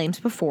false claims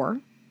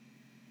before.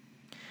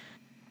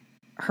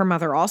 Her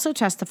mother also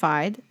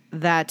testified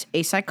that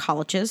a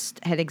psychologist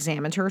had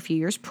examined her a few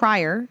years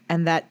prior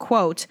and that,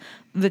 quote,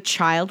 the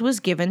child was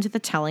given to the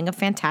telling of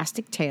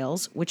fantastic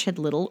tales which had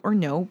little or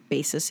no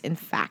basis in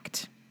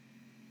fact.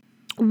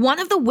 One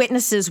of the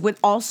witnesses would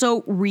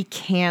also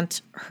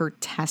recant her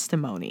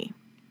testimony.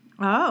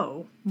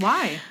 Oh,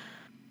 why?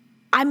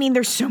 I mean,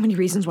 there's so many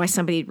reasons why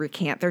somebody would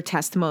recant their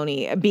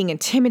testimony. Being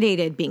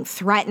intimidated, being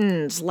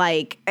threatened,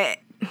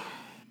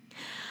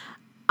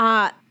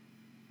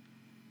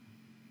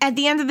 at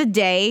the end of the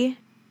day,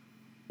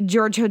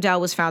 George Hodel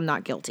was found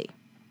not guilty.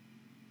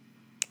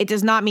 It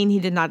does not mean he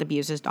did not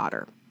abuse his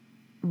daughter.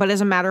 But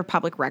as a matter of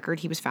public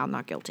record, he was found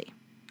not guilty.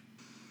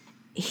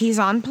 He's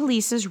on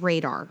police's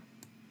radar.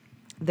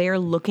 They are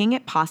looking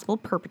at possible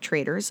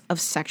perpetrators of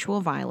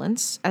sexual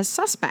violence as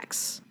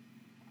suspects.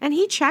 And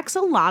he checks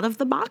a lot of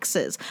the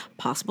boxes.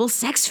 Possible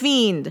sex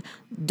fiend,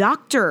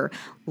 doctor,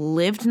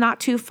 lived not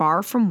too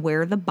far from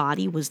where the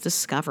body was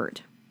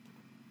discovered.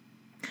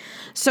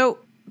 So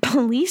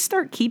police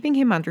start keeping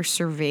him under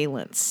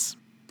surveillance.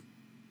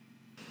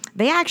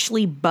 They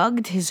actually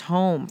bugged his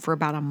home for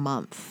about a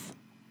month.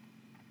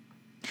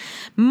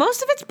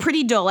 Most of it's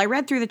pretty dull. I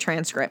read through the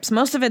transcripts.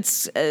 Most of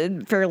it's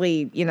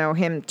fairly,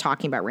 him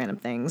talking about random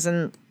things.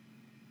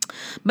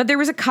 But there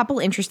was a couple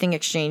interesting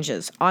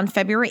exchanges. On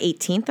February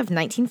 18th of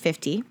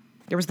 1950,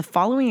 there was the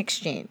following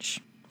exchange.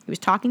 He was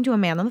talking to a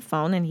man on the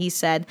phone, and he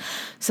said,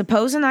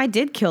 "Supposing I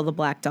did kill the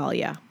Black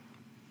Dahlia.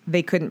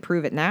 They couldn't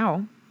prove it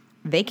now.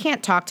 They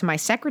can't talk to my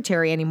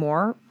secretary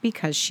anymore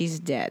because she's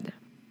dead."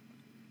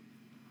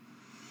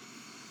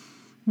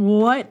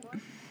 What?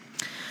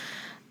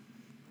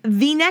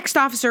 The next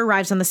officer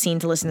arrives on the scene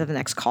to listen to the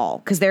next call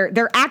because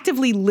they're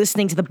actively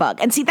listening to the bug.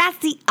 And see, that's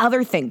the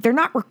other thing. They're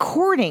not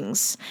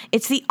recordings.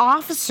 It's the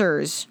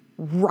officers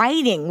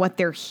writing what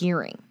they're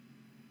hearing.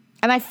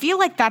 And I feel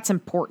like that's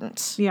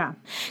important. Yeah.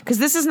 Because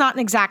this is not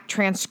an exact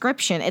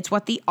transcription. It's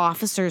what the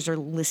officers are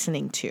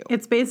listening to.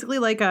 It's basically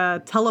like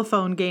a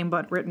telephone game,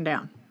 but written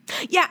down.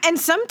 Yeah, and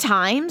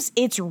sometimes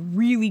it's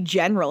really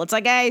general. It's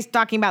like, hey, he's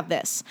talking about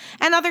this.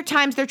 And other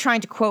times they're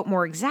trying to quote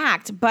more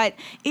exact, but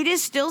it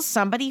is still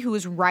somebody who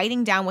is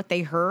writing down what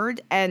they heard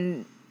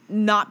and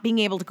not being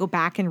able to go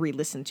back and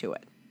re-listen to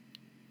it.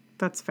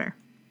 That's fair.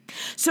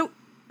 So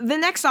the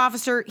next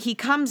officer, he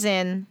comes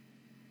in.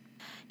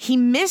 He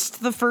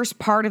missed the first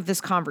part of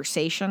this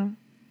conversation.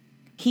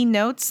 He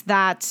notes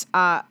that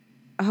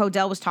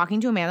Hodel was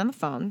talking to a man on the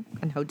phone,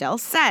 and Hodel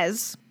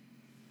says,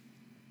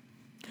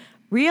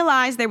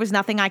 "Realized there was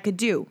nothing I could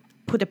do.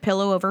 Put a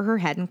pillow over her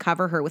head and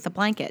cover her with a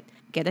blanket.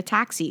 Get a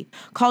taxi.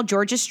 Call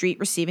Georgia Street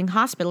Receiving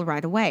Hospital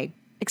right away.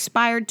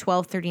 Expired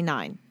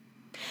 12/39.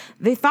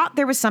 They thought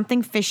there was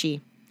something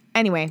fishy.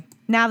 Anyway,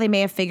 now they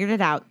may have figured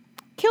it out.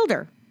 Killed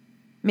her."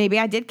 Maybe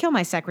I did kill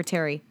my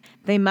secretary.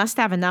 They must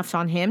have enough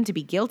on him to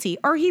be guilty,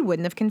 or he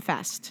wouldn't have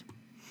confessed.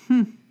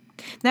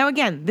 Now,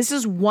 again, this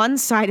is one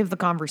side of the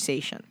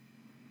conversation.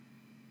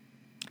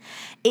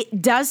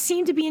 It does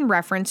seem to be in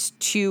reference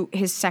to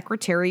his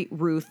secretary,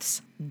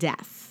 Ruth's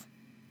death.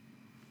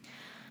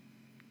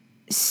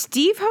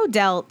 Steve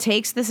Hodel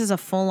takes this as a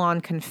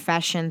full-on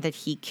confession that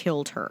he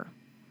killed her.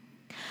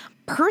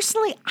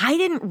 Personally, I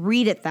didn't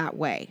read it that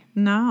way.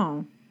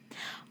 No.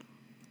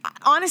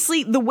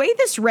 Honestly, the way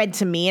this read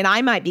to me, and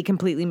I might be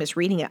completely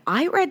misreading it,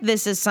 I read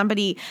this as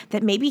somebody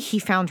that maybe he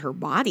found her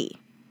body.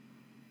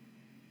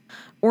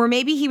 Or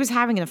maybe he was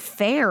having an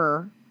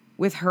affair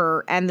with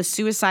her and the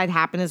suicide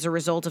happened as a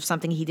result of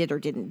something he did or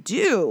didn't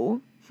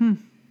do.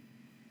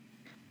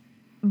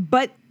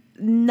 But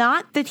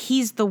not that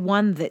he's the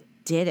one that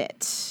did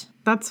it.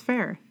 That's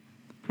fair.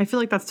 I feel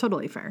like that's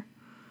totally fair.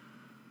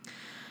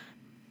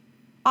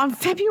 On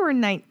February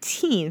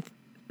 19th,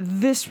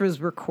 this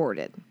was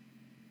recorded.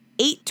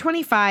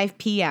 8:25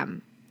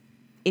 p.m.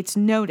 It's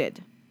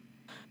noted.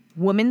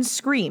 Woman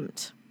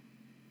screamed.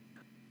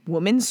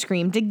 Woman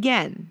screamed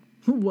again.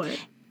 What?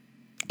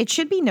 It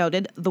should be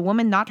noted the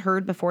woman not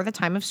heard before the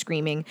time of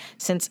screaming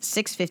since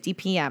 6:50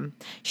 p.m.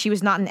 She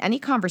was not in any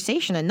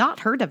conversation and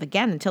not heard of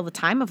again until the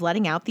time of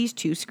letting out these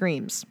 2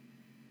 screams.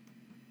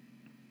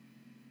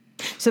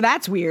 So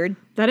that's weird.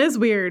 That is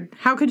weird.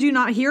 How could you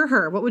not hear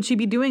her? What would she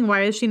be doing?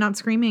 Why is she not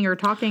screaming or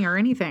talking or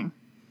anything?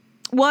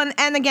 Well,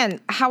 and again,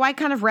 how I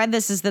kind of read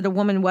this is that a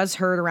woman was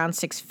heard around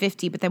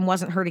 6:50, but then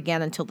wasn't heard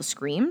again until the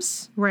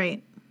screams.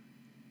 Right.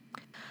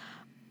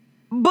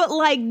 But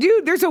like,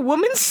 dude, there's a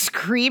woman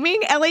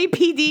screaming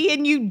LAPD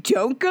and you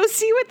don't go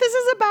see what this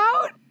is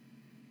about?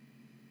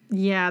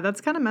 Yeah, that's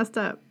kind of messed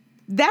up.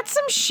 That's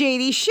some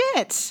shady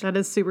shit. That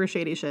is super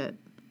shady shit.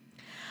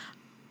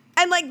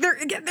 And like,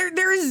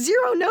 there is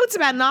 0 notes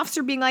about an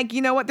officer being like,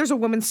 you know what, there's a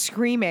woman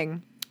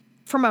screaming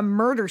from a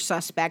murder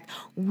suspect.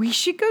 We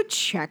should go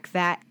check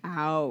that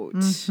out.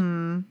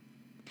 Mm-hmm.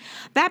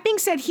 That being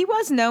said, he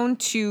was known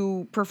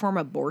to perform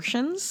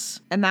abortions,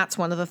 and that's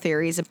one of the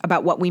theories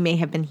about what we may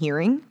have been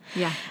hearing.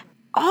 Yeah.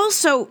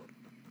 Also,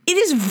 it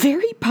is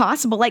very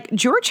possible, like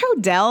George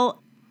Hodel,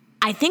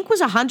 I think was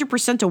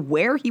 100%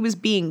 aware he was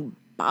being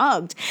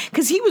bugged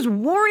because he was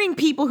warning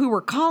people who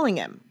were calling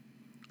him.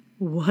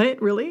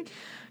 What? Really?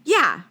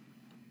 Yeah.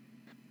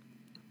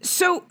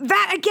 So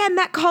that, again,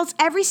 that calls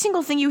every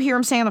single thing you hear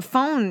him say on the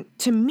phone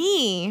to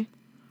me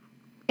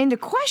into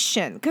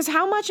question. Because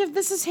how much of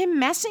this is him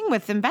messing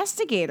with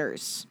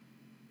investigators?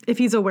 If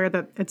he's aware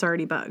that it's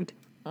already bugged.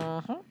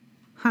 Uh-huh.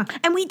 Huh.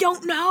 And we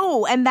don't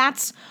know. And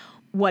that's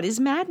what is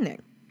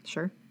maddening.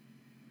 Sure.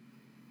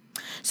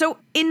 So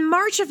in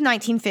March of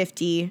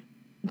 1950,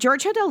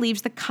 George Hodel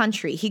leaves the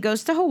country. He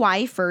goes to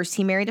Hawaii first.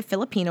 He married a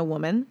Filipino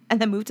woman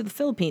and then moved to the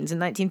Philippines in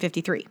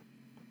 1953.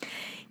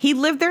 He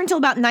lived there until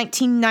about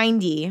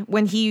 1990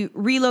 when he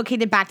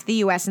relocated back to the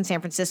U.S. in San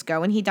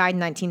Francisco, and he died in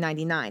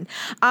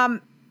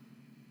 1999.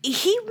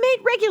 He made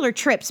regular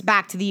trips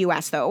back to the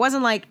U.S., though. It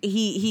wasn't like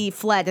he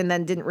fled and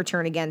then didn't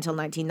return again until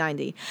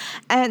 1990.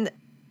 And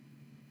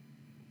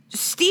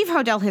Steve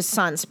Hodel, his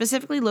son,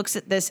 specifically looks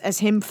at this as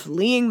him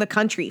fleeing the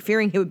country,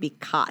 fearing he would be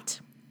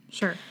caught.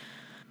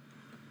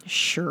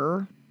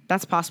 Sure,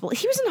 that's possible.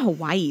 He was in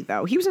Hawaii,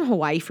 though. He was in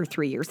Hawaii for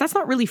 3 years. That's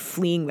not really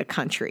fleeing the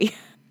country.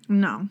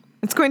 No.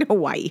 It's going to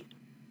Hawaii.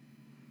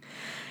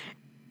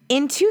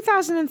 In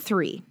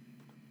 2003,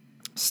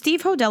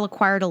 Steve Hodel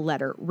acquired a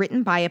letter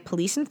written by a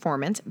police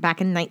informant back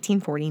in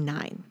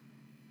 1949.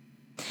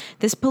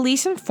 This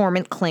police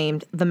informant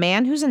claimed the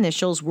man whose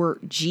initials were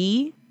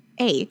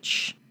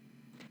G.H.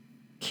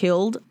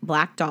 killed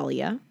Black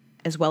Dahlia,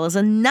 as well as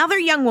another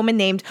young woman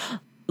named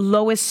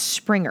Lois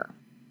Springer.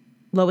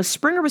 Lois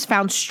Springer was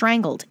found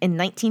strangled in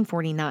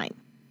 1949.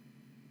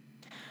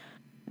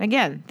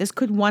 Again, this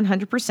could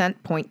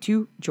 100% point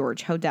to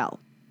George Hodel.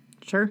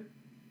 Sure.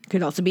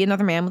 Could also be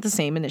another man with the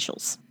same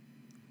initials.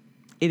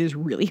 It is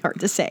really hard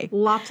to say.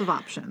 Lots of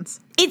options.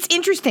 It's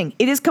interesting.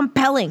 It is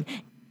compelling.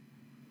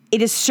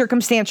 It is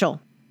circumstantial.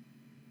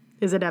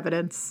 Is it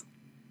evidence?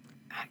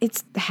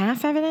 It's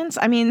half evidence.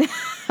 I mean,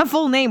 a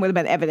full name would have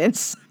been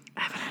evidence.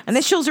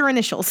 Initials are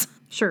initials.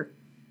 Sure.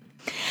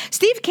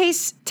 Steve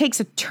Case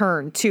takes a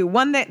turn, too,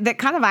 one that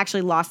kind of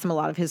actually lost him a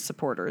lot of his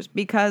supporters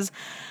because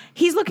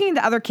he's looking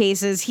into other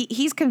cases.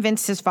 He's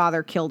convinced his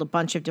father killed a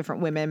bunch of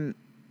different women.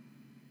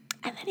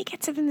 And then he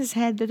gets it in his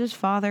head that his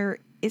father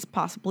is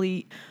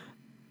possibly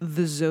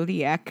the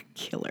Zodiac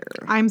Killer.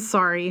 I'm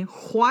sorry.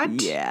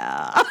 What?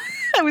 Yeah.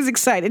 I was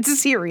excited to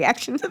see your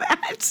reaction to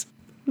that.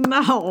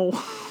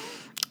 No.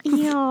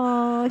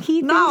 Yeah,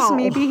 he thinks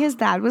maybe his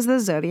dad was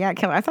the Zodiac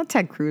Killer. I thought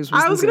Ted Cruz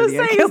was the Zodiac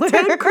Killer. I was going to say,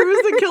 is Ted Cruz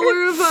the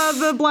killer of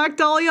the Black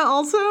Dahlia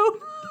also?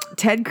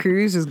 Ted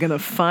Cruz is going to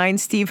find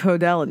Steve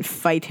Hodel and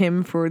fight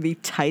him for the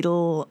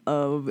title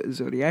of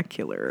Zodiac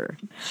Killer.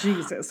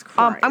 Jesus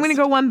Christ. I'm going to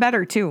go one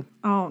better, too.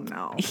 Oh,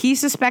 no. He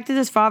suspected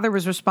his father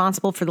was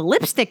responsible for the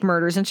lipstick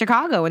murders in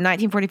Chicago in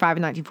 1945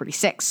 and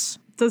 1946.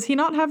 Does he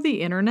not have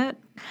the internet?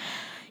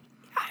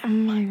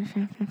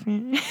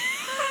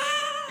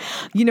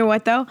 You know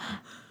what, though?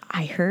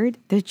 I heard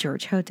that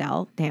George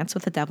Hodel danced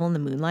with the devil in the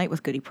moonlight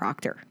with Goody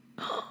Proctor.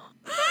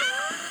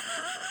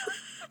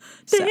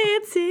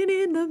 Dancing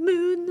in the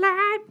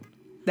moonlight.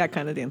 That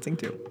kind of dancing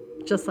too.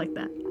 Just like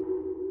that.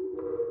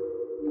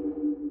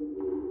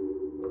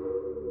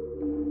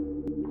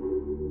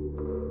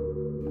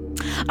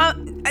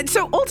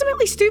 So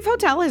ultimately, Steve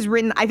Hodel has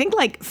written, I think,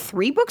 like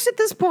 3 books at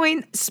this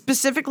point,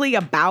 specifically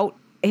about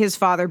his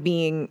father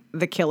being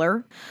the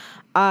killer.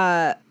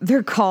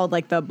 They're called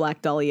like the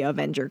Black Dahlia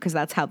Avenger because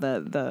that's how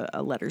the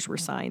letters were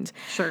signed.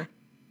 Sure.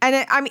 And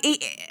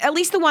at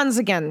least the ones,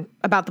 again,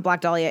 about the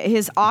Black Dahlia,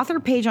 his author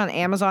page on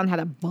Amazon had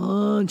a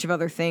bunch of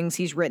other things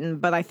he's written,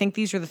 but I think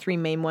these are the 3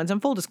 main ones.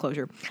 And full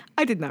disclosure,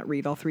 I did not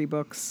read all 3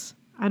 books.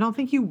 I don't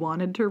think you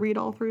wanted to read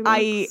all 3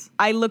 books.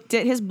 I looked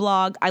at his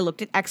blog. I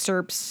looked at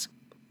excerpts.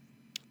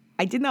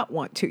 I did not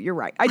want to. You're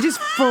right. I just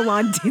full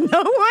on did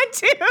not want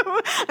to.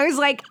 I was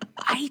like,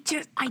 I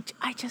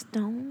just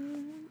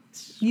don't.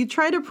 You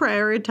try to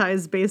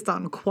prioritize based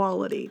on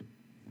quality.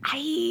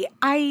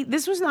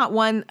 This was not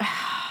one.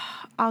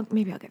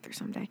 Maybe I'll get there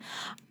someday.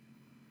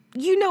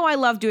 You know, I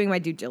love doing my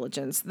due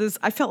diligence.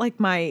 I felt like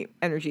my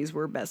energies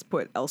were best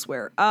put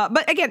elsewhere.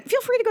 But again,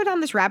 feel free to go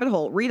down this rabbit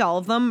hole. Read all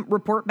of them.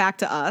 Report back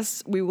to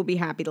us. We will be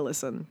happy to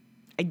listen.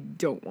 I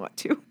don't want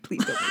to.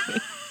 Please don't make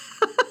me.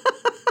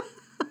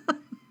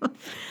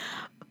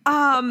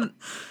 And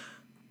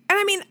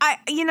I mean,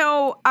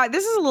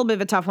 this is a little bit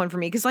of a tough one for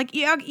me because, like,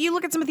 you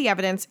look at some of the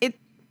evidence.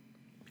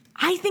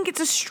 I think it's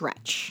a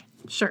stretch.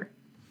 Sure,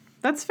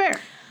 that's fair.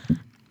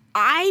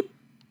 I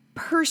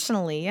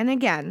personally, and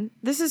again,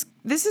 this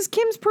is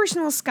Kim's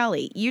personal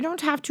Scully. You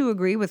don't have to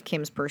agree with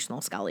Kim's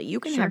personal Scully. You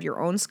can have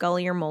your own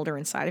Scully or Mulder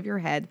inside of your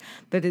head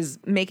that is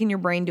making your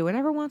brain do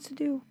whatever it wants to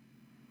do.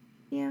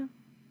 Yeah.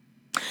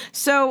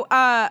 So,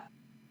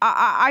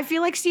 I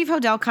feel like Steve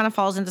Hodel kind of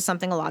falls into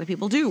something a lot of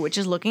people do, which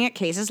is looking at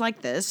cases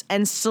like this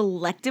and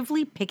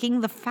selectively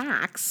picking the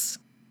facts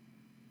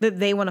that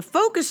they want to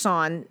focus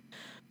on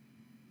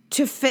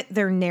to fit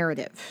their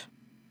narrative.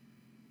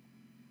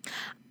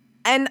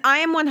 And I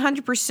am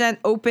 100%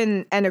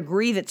 open and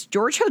agree that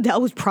George Hodel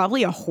was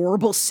probably a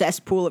horrible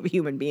cesspool of a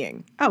human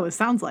being. Oh, it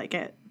sounds like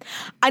it.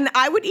 And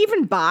I would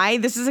even buy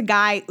this is a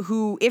guy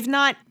who, if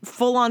not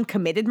full-on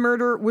committed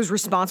murder, was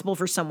responsible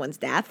for someone's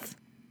death.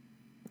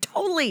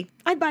 Totally.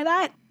 I'd buy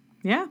that.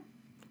 Yeah.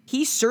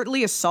 He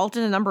certainly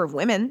assaulted a number of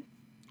women.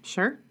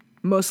 Sure.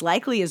 Most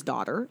likely his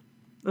daughter.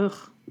 Ugh.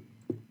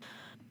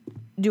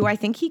 Do I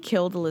think he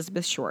killed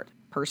Elizabeth Short?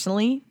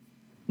 Personally,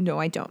 no,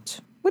 I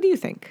don't. What do you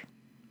think?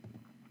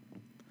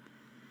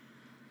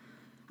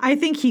 I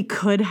think he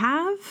could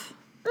have.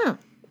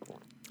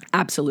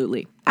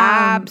 Absolutely.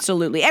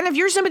 Absolutely. And if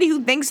you're somebody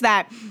who thinks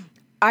that,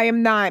 I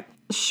am not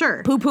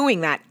Sure.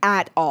 poo-pooing that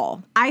at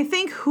all. I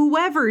think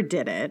whoever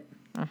did it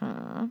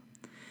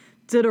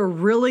did a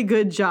really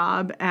good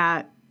job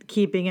at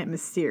keeping it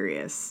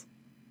mysterious.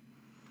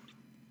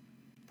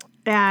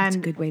 That's a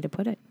good way to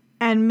put it.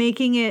 And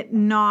making it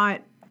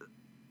not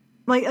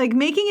like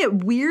making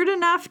it weird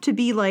enough to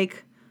be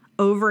like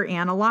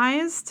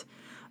overanalyzed,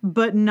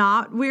 but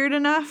not weird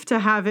enough to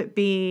have it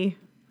be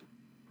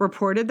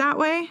reported that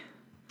way.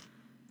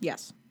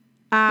 Yes.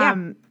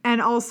 And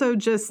also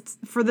just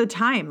for the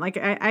time, like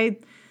I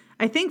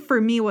think for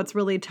me, what's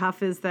really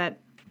tough is that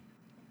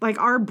like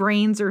our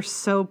brains are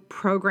so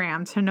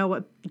programmed to know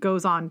what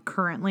goes on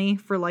currently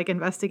for like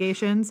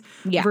investigations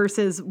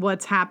versus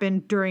what's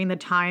happened during the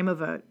time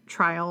of a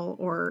trial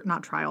or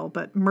not trial,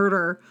 but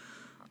murder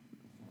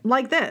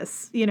like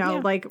this,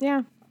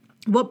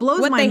 what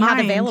blows my mind. What they have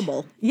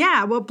available.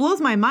 Yeah. What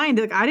blows my mind.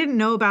 Like I didn't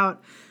know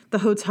about the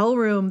hotel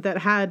room that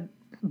had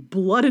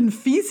blood and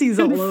feces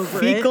all over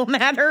Fecal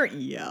matter?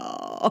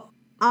 Yeah.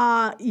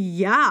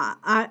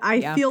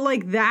 I feel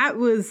like that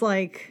was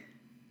like,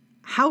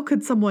 how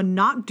could someone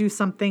not do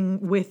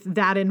something with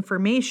that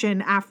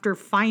information after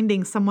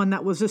finding someone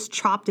that was just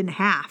chopped in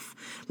half?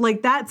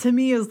 Like that to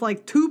me is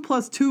like 2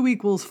 +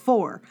 2 =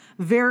 4.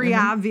 Very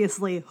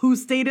obviously, who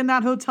stayed in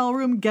that hotel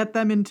room, get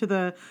them into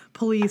the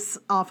police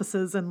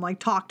offices and like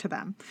talk to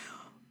them.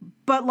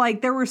 But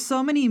like there were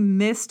so many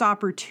missed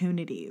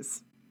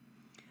opportunities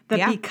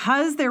that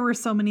because there were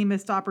so many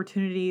missed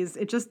opportunities,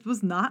 it just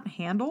was not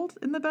handled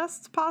in the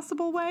best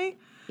possible way.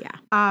 Yeah.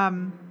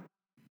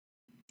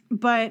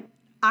 But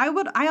I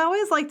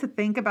always like to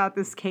think about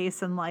this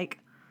case and like,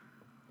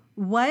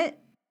 what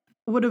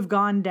would have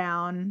gone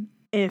down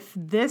if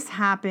this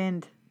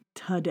happened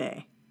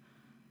today?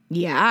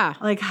 Yeah.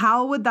 Like,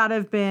 how would that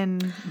have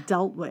been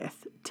dealt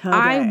with today?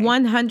 I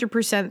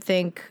 100%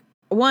 think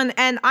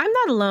and I'm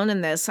not alone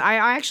in this. I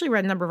actually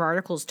read a number of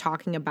articles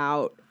talking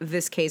about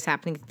this case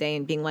happening today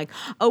and being like,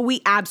 oh,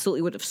 we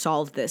absolutely would have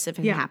solved this if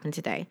it had happened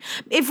today.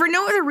 If for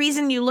no other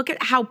reason, you look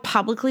at how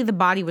publicly the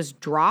body was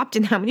dropped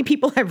and how many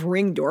people have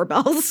Ring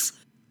doorbells.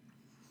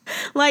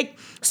 Like,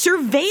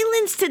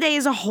 surveillance today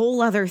is a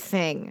whole other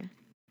thing.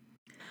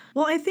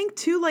 Well, I think,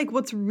 too, like,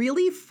 what's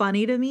really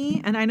funny to me,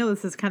 and I know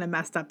this is kind of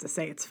messed up to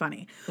say it's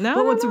funny,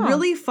 but what's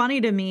really funny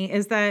to me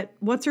is that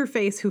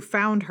What's-Her-Face, who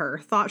found her,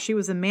 thought she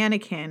was a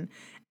mannequin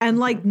and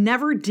like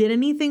never did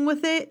anything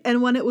with it.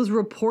 And when it was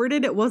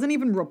reported, it wasn't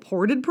even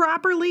reported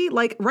properly.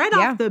 Like right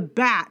off the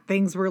bat,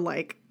 things were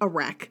like a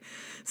wreck.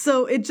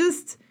 So it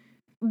just,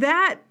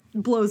 that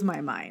blows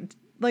my mind.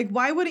 Like,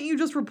 why wouldn't you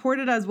just report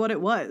it as what it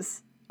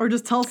was? Or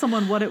just tell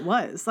someone what it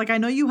was? Like, I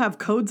know you have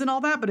codes and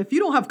all that, but if you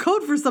don't have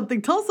code for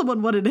something, tell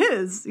someone what it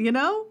is, you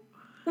know?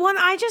 Well,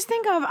 I just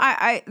think of,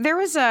 there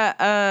was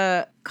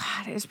God,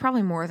 it was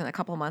probably more than a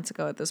couple of months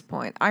ago at this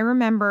point. I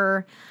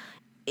remember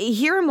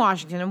here in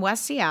Washington, in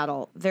West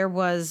Seattle, there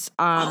was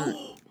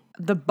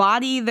the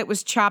body that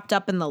was chopped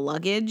up in the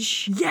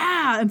luggage.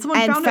 Yeah, and someone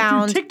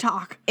found it through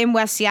TikTok. In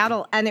West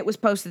Seattle, and it was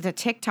posted to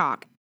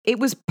TikTok. It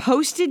was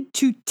posted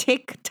to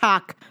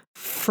TikTok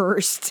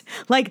first.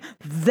 Like,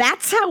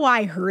 that's how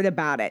I heard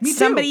about it. Me too.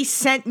 Somebody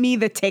sent me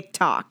the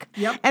TikTok.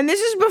 Yep. And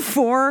this is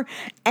before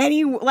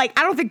any, like,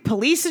 I don't think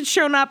police had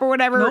shown up or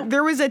whatever. Nope.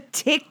 There was a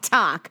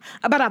TikTok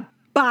about a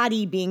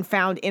body being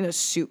found in a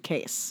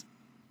suitcase.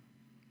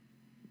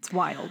 It's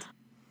wild.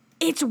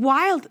 It's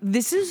wild.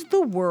 This is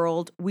the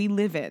world we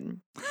live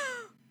in.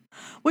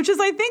 Which is,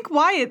 I think,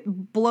 why it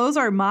blows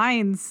our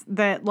minds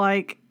that,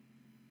 like,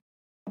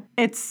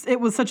 it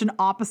was such an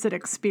opposite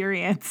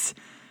experience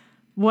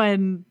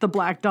when the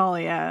Black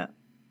Dahlia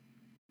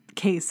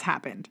case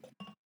happened.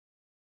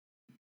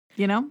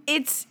 You know?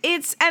 It's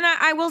and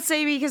I will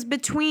say, because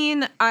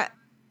between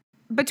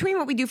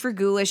what we do for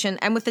Ghoulish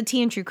and with the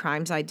tea and true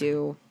crimes I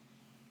do,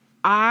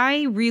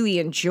 I really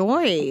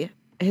enjoy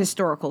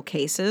historical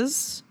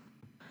cases.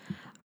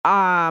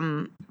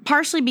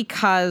 Partially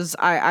because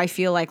I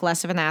feel like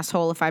less of an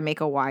asshole if I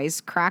make a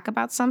wise crack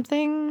about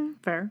something.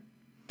 Fair.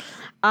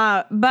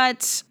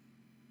 But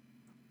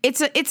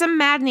it's a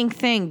maddening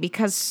thing,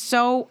 because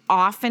so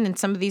often in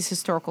some of these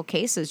historical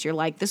cases, you're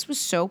like, this was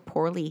so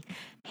poorly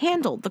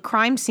handled. The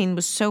crime scene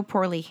was so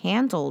poorly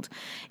handled.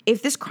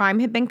 If this crime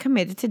had been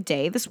committed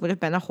today, this would have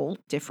been a whole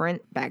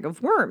different bag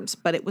of worms,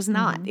 but it was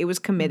not. It was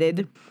committed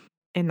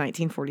in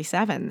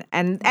 1947.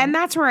 And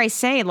that's where I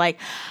say,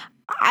 like,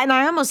 and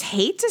I almost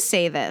hate to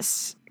say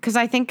this because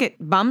I think it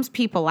bums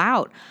people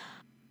out.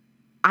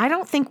 I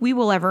don't think we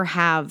will ever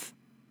have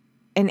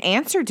an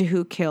answer to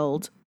who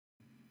killed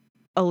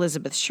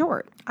Elizabeth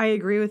Short. I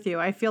agree with you.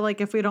 I feel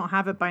like if we don't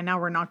have it by now,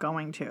 we're not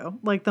going to.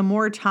 Like, the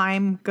more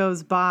time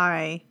goes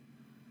by,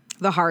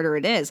 the harder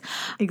it is.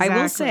 Exactly.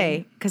 I will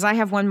say, because I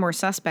have one more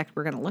suspect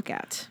we're going to look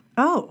at.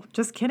 Oh,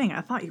 just kidding. I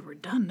thought you were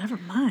done. Never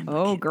mind.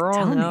 Oh,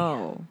 girl,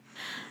 no.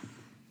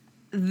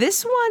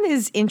 This one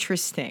is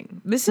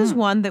interesting. This is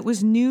one that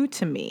was new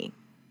to me.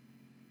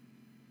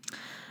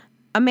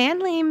 A man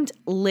named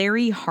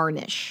Larry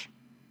Harnish.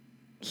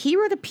 He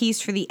wrote a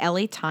piece for the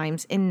LA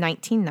Times in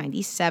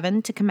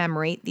 1997 to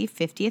commemorate the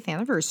 50th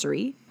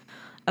anniversary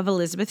of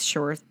Elizabeth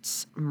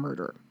Short's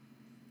murder.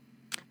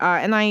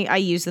 And I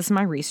use this in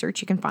my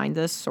research. You can find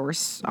the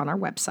source on our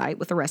website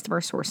with the rest of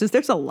our sources.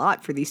 There's a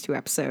lot for these 2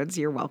 episodes.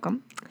 You're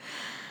welcome.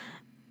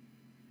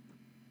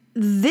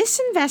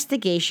 This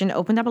investigation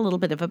opened up a little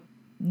bit of a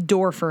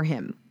door for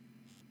him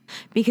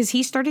because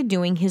he started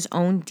doing his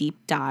own deep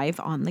dive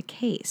on the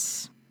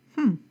case.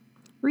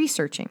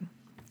 Researching.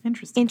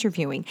 Interesting.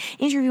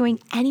 Interviewing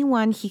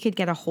anyone he could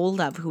get a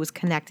hold of who was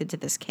connected to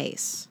this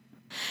case.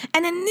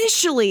 And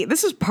initially,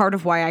 this is part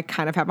of why I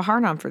kind of have a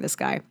hard-on for this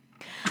guy.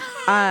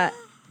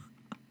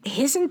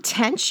 His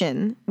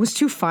intention was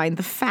to find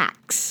the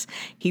facts.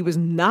 He was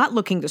not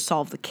looking to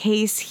solve the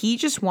case. He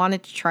just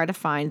wanted to try to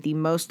find the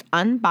most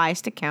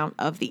unbiased account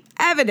of the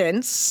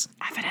evidence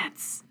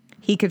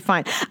he could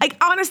find. Like,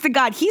 honest to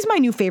God, he's my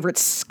new favorite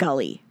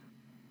Scully.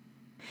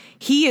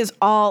 He is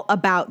all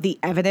about the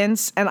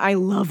evidence, and I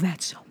love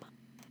that so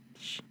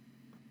much.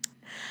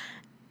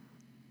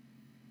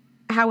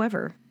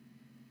 However,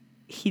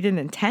 he didn't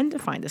intend to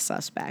find a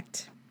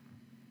suspect.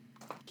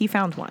 He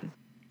found one.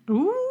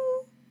 Ooh.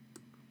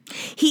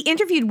 He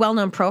interviewed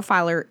well-known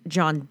profiler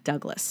John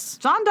Douglas.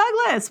 John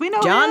Douglas. We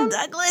know John him.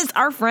 Douglas,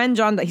 our friend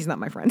John. He's not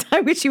my friend.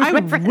 I wish he was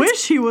my friend. I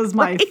wish he was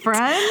my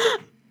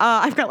friend.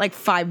 I've got like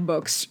 5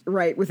 books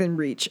right within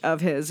reach of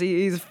his.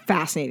 He's a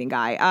fascinating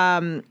guy.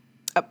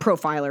 A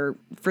profiler.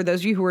 For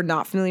those of you who are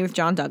not familiar with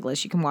John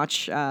Douglas, you can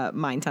watch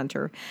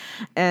Mindhunter.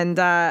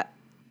 And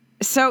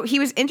so he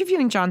was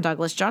interviewing John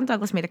Douglas. John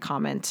Douglas made a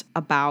comment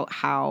about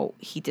how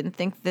he didn't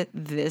think that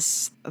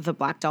the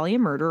Black Dahlia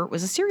murder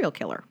was a serial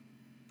killer.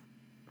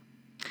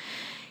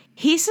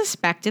 He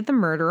suspected the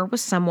murderer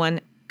was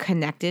someone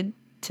connected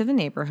to the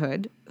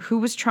neighborhood who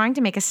was trying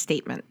to make a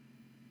statement,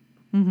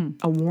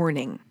 a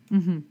warning,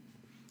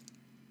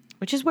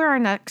 which is where our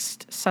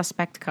next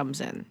suspect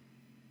comes in.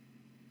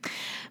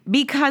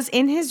 Because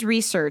in his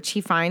research,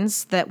 he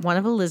finds that one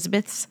of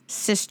Elizabeth's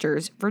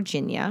sisters,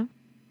 Virginia,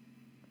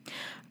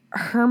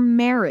 her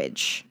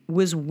marriage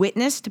was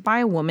witnessed by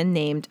a woman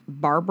named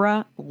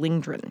Barbara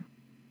Lindgren,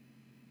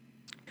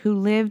 who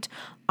lived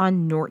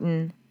on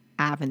Norton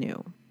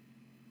Avenue.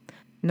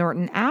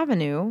 Norton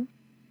Avenue,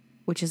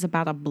 which is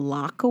about a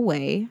block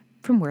away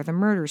from where the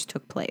murders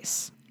took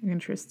place.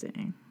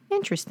 Interesting.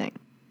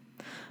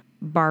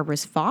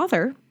 Barbara's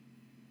father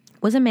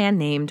was a man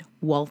named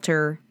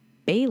Walter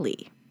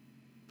Bailey.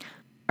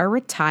 a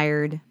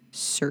retired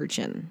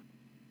surgeon.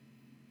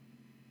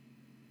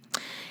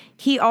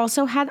 He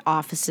also had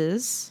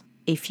offices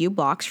a few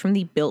blocks from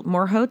the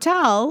Biltmore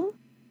Hotel,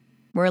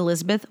 where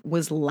Elizabeth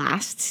was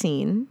last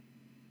seen,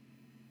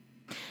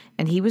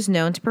 and he was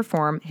known to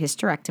perform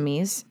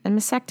hysterectomies and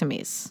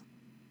mastectomies.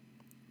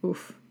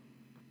 Oof.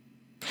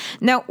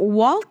 Now,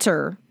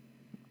 Walter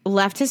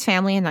left his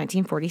family in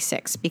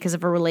 1946 because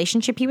of a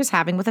relationship he was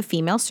having with a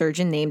female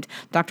surgeon named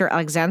Dr.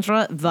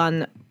 Alexandra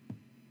von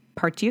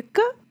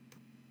Partiuka.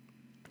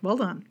 Well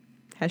done.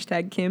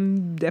 Hashtag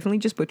Kim definitely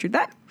just butchered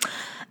that.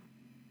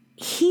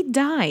 He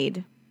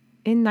died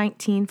in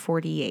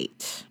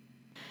 1948.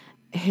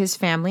 His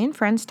family and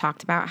friends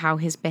talked about how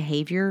his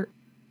behavior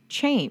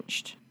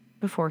changed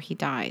before he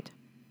died.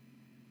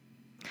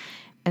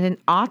 And an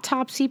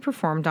autopsy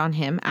performed on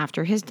him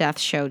after his death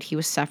showed he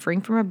was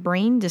suffering from a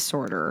brain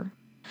disorder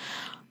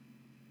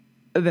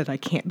that I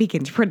can't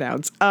begin to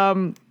pronounce.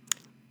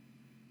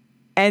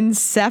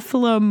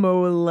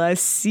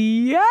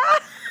 Encephalomalacia?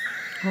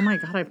 Oh my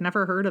God, I've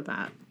never heard of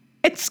that.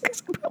 It's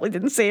because I probably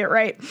didn't say it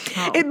right.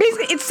 Oh.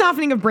 It's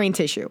softening of brain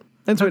tissue.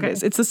 That's what Okay. it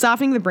is. It's the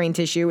softening of the brain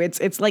tissue.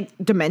 It's like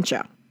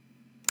dementia,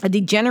 a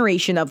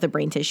degeneration of the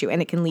brain tissue,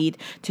 and it can lead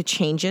to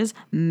changes,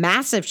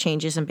 massive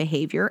changes in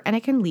behavior, and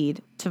it can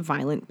lead to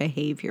violent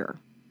behavior.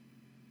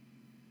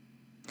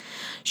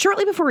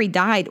 Shortly before he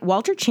died,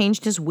 Walter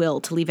changed his will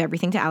to leave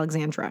everything to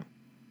Alexandra.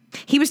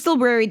 He was still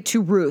married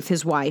to Ruth,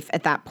 his wife,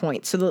 at that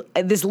point. So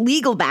this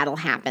legal battle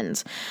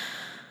happened.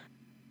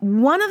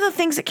 One of the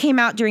things that came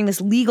out during this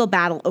legal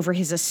battle over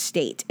his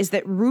estate is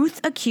that Ruth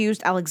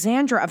accused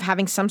Alexandra of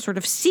having some sort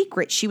of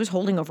secret she was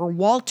holding over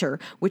Walter,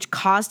 which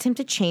caused him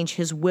to change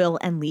his will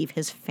and leave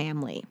his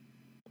family.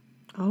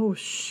 Oh,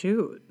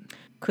 shoot.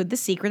 Could the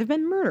secret have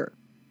been murder?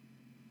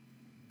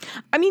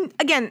 I mean,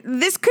 again,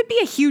 this could be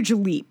a huge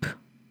leap.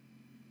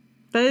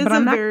 That is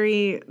But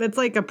that's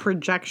like a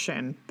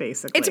projection,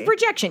 basically. It's a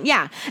projection,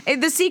 yeah.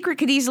 The secret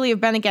could easily have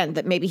been, again,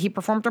 that maybe he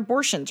performed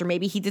abortions, or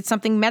maybe he did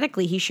something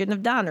medically he shouldn't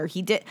have done, or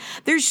he did.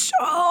 There's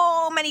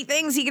so many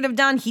things he could have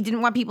done he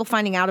didn't want people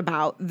finding out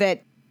about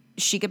that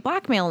she could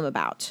blackmail him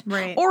about.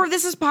 Right. Or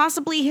this is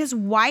possibly his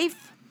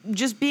wife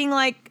just being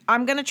like,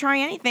 I'm going to try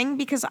anything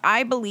because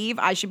I believe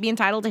I should be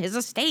entitled to his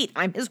estate.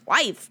 I'm his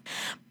wife.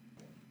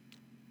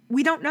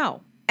 We don't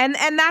know. And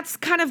that's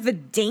kind of the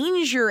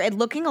danger at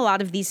looking a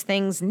lot of these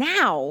things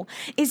now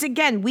is,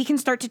 again, we can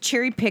start to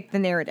cherry pick the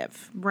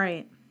narrative.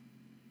 Right.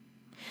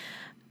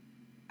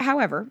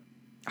 However,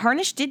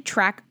 Harnish did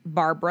track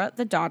Barbara,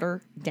 the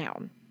daughter,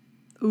 down.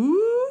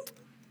 Ooh.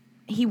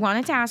 He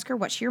wanted to ask her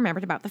what she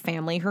remembered about the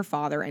family, her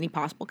father, any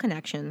possible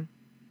connection.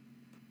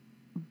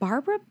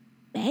 Barbara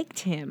begged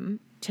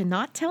him to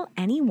not tell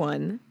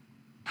anyone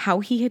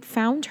how he had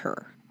found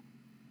her.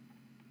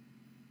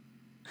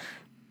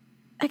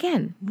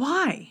 Again,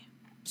 Why?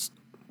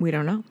 we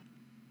don't know.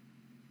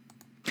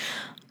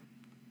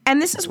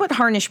 And this is what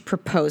Harnish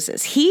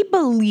proposes. He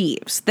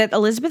believes that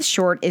Elizabeth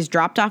Short is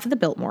dropped off at the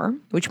Biltmore,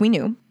 which we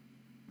knew,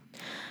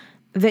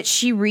 that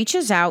she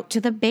reaches out to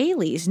the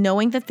Baileys,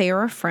 knowing that they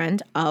are a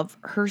friend of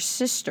her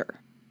sister.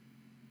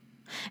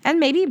 And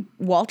maybe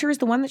Walter is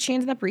the one that she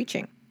ended up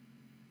reaching.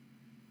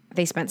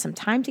 They spent some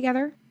time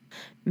together.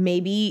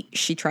 Maybe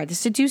she tried to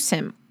seduce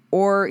him,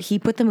 or he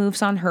put the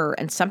moves on her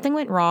and something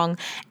went wrong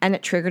and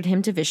it triggered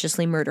him to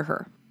viciously murder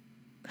her.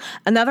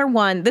 Another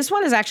one, this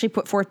one is actually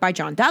put forth by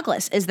John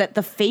Douglas, is that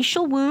the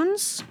facial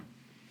wounds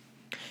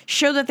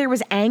show that there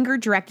was anger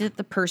directed at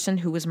the person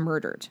who was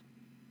murdered.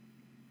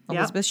 Yep.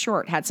 Elizabeth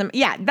Short had some,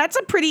 that's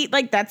a pretty,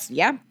 that tracks.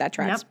 Yep.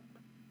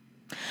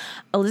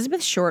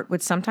 Elizabeth Short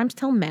would sometimes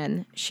tell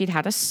men she'd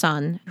had a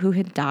son who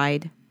had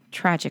died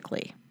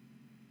tragically.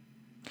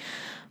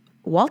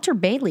 Walter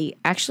Bailey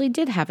actually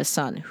did have a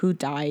son who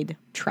died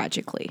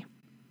tragically.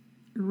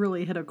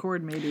 Really hit a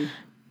chord, maybe.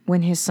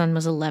 When his son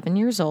was 11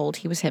 years old,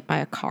 he was hit by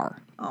a car.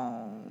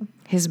 Oh.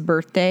 His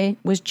birthday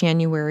was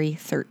January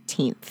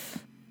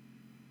 13th,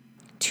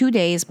 2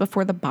 days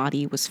before the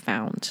body was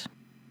found.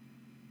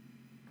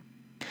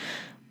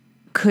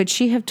 Could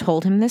she have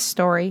told him this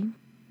story?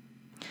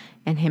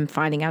 And him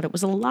finding out it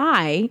was a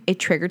lie, it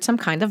triggered some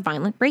kind of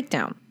violent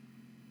breakdown.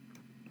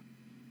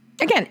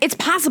 Again, it's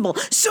possible.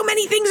 So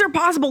many things are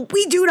possible.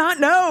 We do not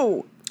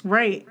know.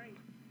 Right.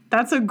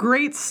 That's a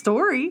great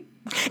story.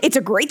 It's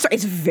a great story.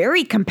 It's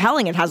very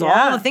compelling. It has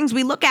all the things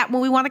we look at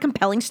when we want a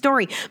compelling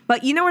story.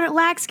 But you know what it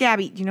lacks,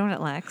 Gabby? Do you know what it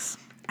lacks?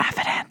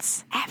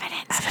 Evidence.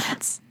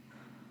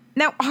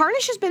 Now,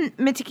 Harnish has been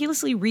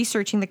meticulously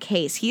researching the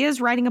case. He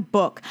is writing a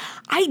book.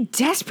 I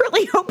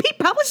desperately hope he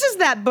publishes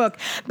that book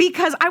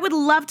because I would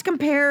love to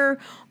compare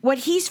what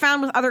he's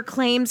found with other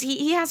claims.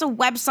 He has a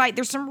website.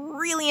 There's some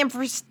really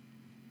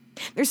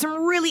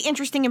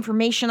interesting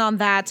information on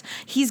that.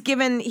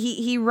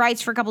 He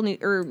writes for a couple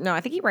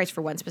I think he writes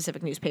for one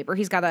specific newspaper.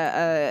 He's got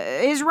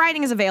his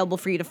writing is available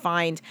for you to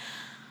find.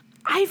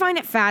 I find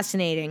it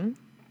fascinating.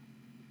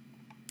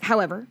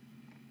 However,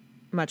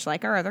 much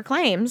like our other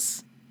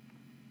claims,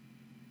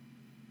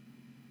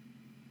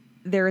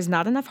 there is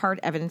not enough hard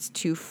evidence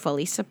to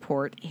fully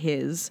support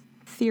his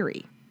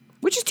theory,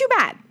 which is too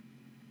bad.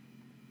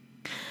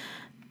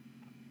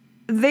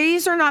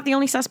 these are not the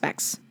only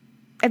suspects.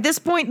 At this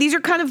point, these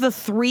are kind of the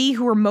three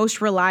who are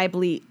most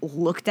reliably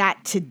looked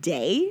at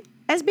today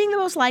as being the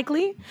most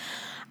likely.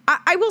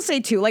 I will say,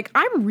 too, like,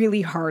 I'm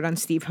really hard on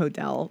Steve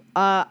Hodel.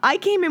 I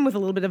came in with a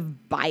little bit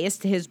of bias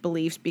to his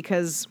beliefs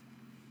because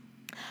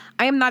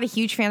I am not a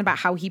huge fan about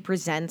how he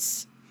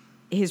presents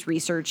his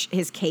research,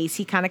 his case.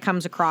 He kind of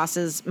comes across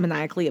as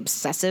maniacally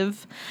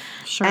obsessive.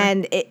 Sure.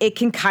 And it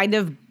can kind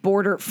of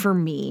border for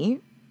me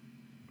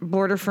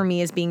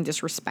as being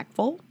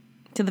disrespectful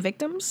to the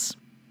victims.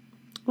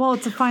 Well,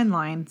 it's a fine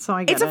line, so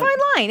I get It's a it. fine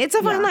line. It's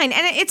a fine line.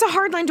 And it's a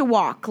hard line to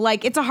walk.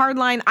 Like, it's a hard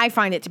line. I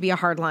find it to be a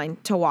hard line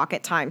to walk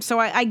at times. So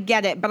I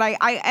get it. But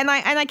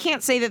I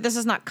can't say that this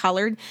has not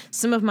colored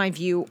some of my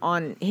view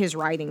on his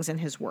writings and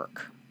his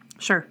work.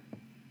 Sure.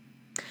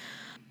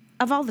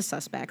 Of all the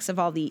suspects, of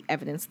all the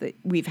evidence that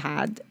we've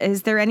had,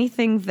 is there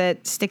anything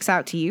that sticks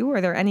out to you?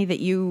 Are there any that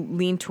you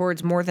lean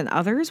towards more than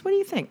others? What do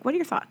you think? What are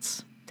your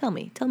thoughts? Tell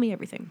me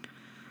everything.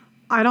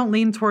 I don't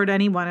lean toward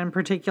anyone in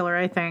particular,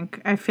 I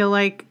think. I feel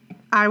like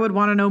I would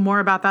want to know more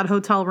about that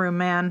hotel room,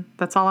 man.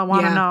 That's all I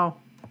want to know.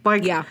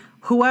 Like,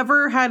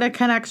 whoever had a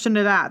connection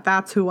to that,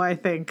 that's who I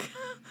think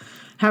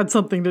had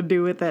something to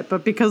do with it.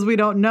 But because we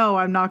don't know,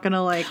 I'm not going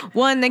to like...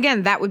 Well, and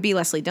again, that would be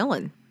Leslie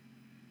Dillon.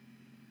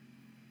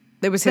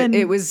 We don't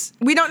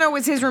know it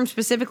was his room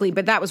specifically,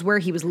 but that was where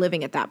he was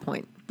living at that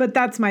point. But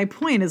that's my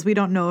point, is we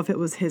don't know if it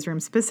was his room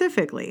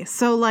specifically.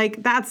 So,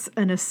 like, that's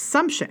an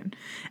assumption.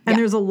 And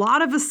there's a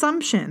lot of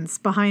assumptions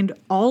behind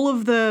all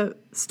of the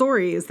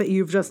stories that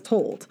you've just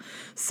told.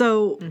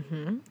 So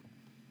I'm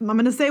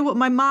going to say what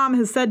my mom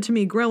has said to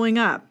me growing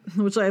up,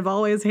 which I've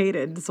always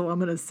hated, so I'm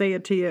going to say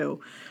it to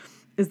you,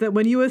 is that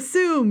when you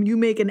assume, you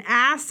make an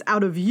ass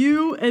out of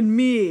you and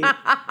me.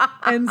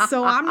 And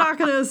so I'm not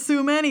going to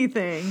assume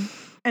anything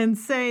and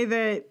say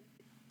that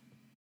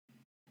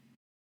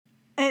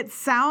it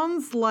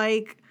sounds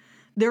like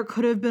there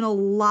could have been a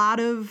lot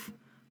of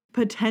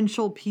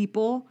potential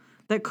people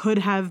that could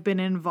have been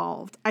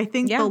involved. I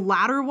think the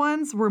latter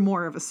ones were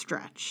more of a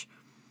stretch.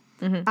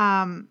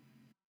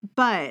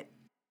 But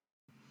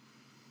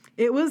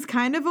it was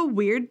kind of a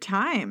weird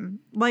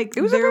time. Like,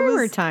 it was a very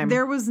weird time.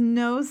 There was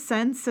no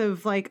sense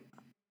of like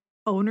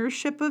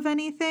ownership of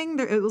anything.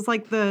 It was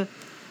like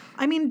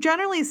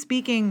generally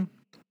speaking,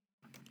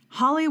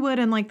 Hollywood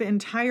and like the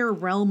entire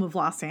realm of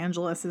Los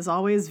Angeles is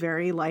always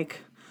very like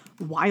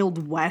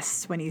Wild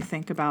West when you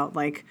think about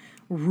like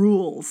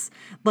rules.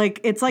 Like,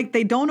 it's like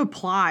they don't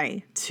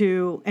apply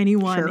to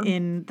anyone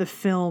in the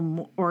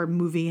film or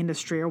movie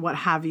industry or what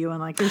have you. And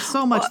like, there's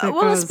so much that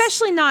goes... Well,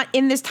 especially not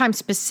in this time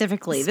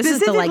specifically. This is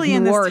the like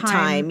war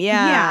time.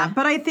 Yeah.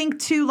 But I think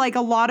too, like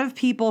a lot of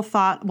people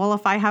thought, well,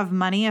 if I have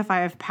money, if I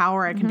have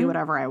power, I can do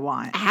whatever I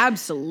want.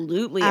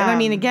 Absolutely. And I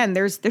mean, again,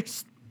 there's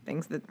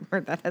things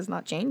that has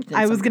not changed.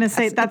 I was going to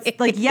say that's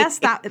like, yes,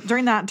 that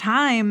during that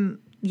time,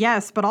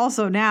 yes, but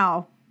also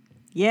now,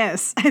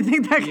 yes. I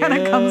think that kind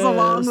of comes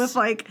along with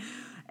like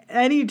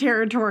any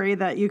territory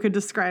that you could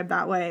describe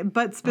that way.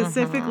 But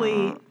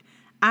specifically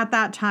at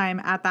that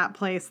time, at that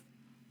place,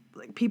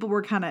 like people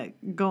were kind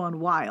of going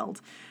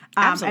wild.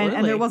 Absolutely.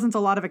 And there wasn't a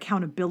lot of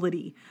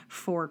accountability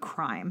for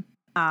crime.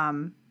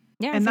 And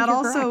that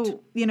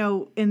also,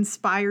 correct.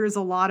 Inspires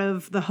a lot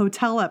of the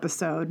hotel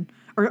episode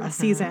or a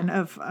season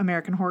of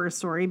American Horror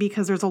Story,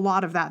 because there's a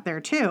lot of that there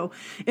too.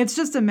 It's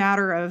just a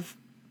matter of,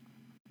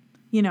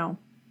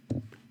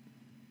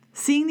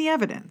 seeing the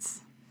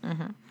evidence.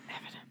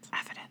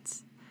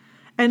 Evidence.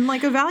 And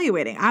like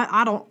evaluating.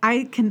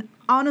 I can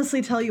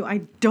honestly tell you,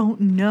 I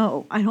don't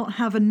know. I don't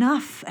have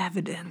enough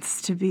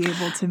evidence to be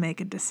able to make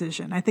a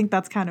decision. I think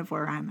that's kind of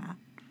where I'm at.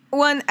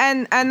 Well,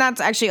 and that's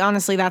actually,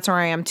 honestly, that's where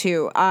I am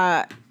too.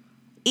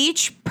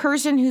 Each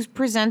person who's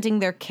presenting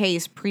their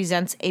case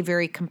presents a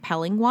very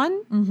compelling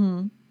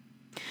one.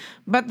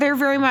 But they're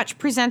very much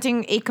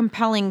presenting a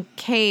compelling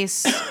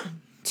case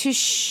to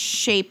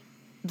shape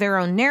their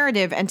own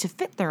narrative and to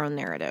fit their own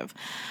narrative.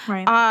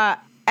 Right.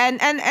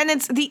 And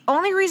it's the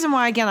only reason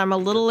why, again, I'm a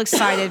little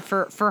excited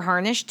for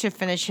Harnish to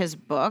finish his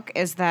book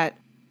is that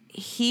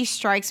he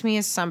strikes me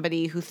as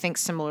somebody who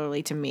thinks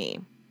similarly to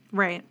me.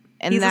 Right.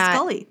 And he's a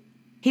Scully.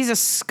 He's a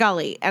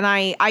Scully. And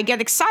I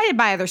get excited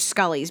by other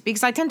Scullys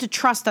because I tend to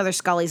trust other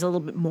Scullys a little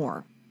bit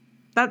more.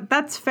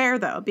 That's fair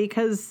though,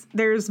 because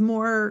there's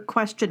more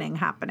questioning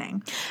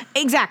happening.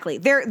 Exactly.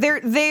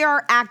 They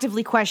are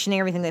actively questioning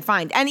everything they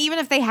find. And even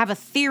if they have a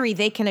theory,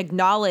 they can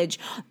acknowledge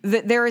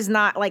that there is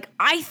not like,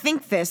 I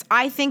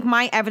think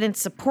my evidence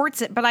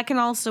supports it, but I can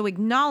also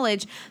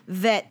acknowledge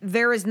that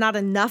there is not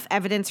enough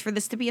evidence for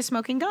this to be a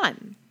smoking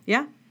gun.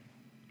 Yeah,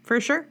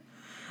 for sure.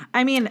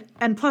 I mean,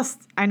 and plus,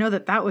 I know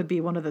that would be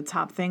one of the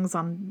top things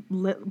on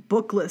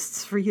book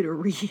lists for you to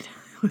read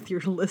with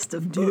your list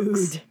of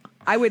books.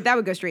 That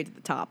would go straight to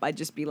the top. I'd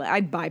just be like,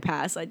 I'd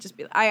bypass. I'd just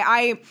be like,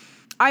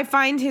 I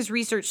find his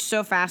research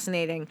so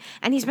fascinating,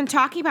 and he's been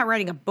talking about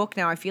writing a book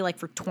now. I feel like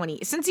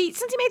since he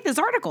made this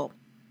article,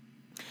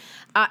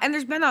 and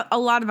there's been a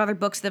lot of other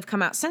books that have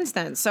come out since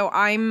then. So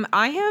I am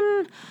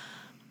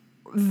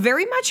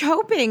very much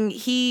hoping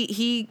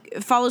he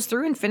follows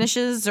through and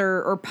finishes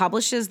or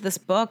publishes this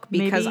book,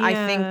 because Maybe,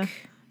 I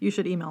think you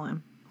should email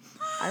him.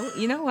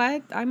 you know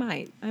what, I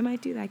might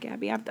do that,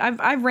 Gabby.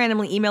 I've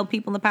randomly emailed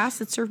people in the past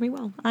that served me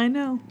well. I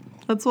know.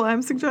 That's why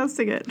I'm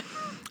suggesting it.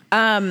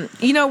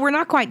 We're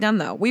not quite done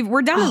though.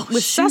 We're done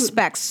with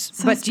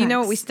suspects, but do you know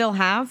what we still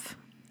have?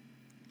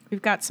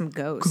 We've got some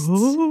ghosts.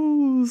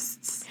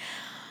 Ghosts.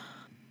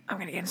 I'm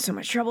gonna get in so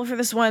much trouble for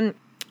this one.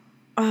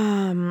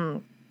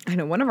 I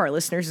know one of our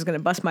listeners is gonna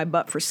bust my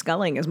butt for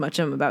sculling as much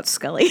as I'm about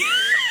Scully.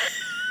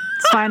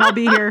 It's fine. I'll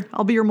be here.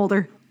 I'll be your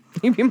Mulder.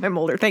 You be my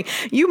Mulder thing.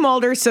 You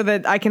Mulder so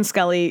that I can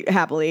Scully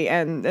happily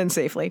and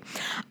safely.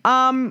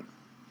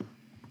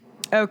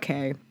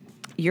 Okay.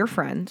 Your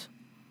friend,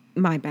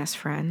 my best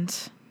friend,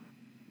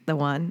 the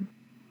one,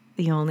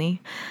 the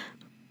only,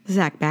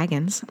 Zach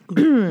Baggins.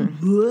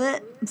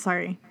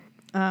 Sorry.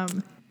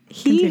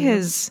 He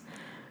has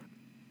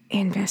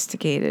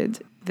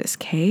investigated this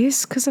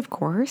case because, of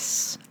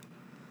course,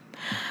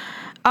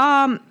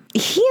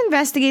 he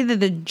investigated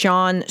the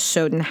John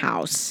Soden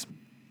house.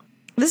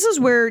 This is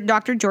where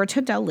Dr. George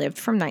Hodel lived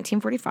from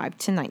 1945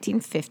 to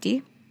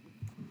 1950.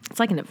 It's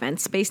like an event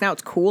space now.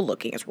 It's cool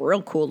looking. It's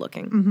real cool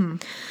looking. Mm-hmm.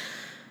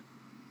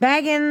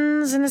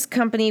 Baggins and his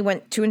company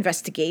went to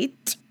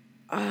investigate.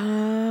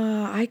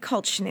 I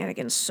called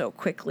shenanigans so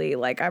quickly.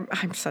 Like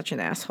I'm such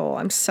an asshole.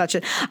 I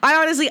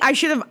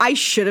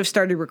should have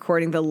started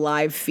recording the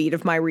live feed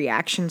of my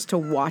reactions to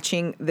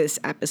watching this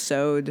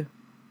episode.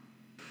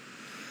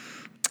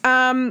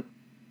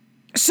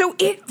 So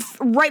it,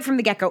 right from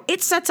the get-go,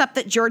 it sets up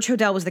that George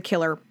Hodel was the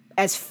killer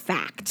as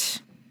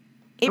fact.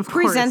 It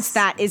presents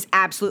that as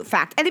absolute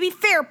fact. And to be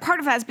fair, part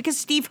of that is because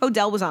Steve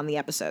Hodel was on the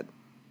episode.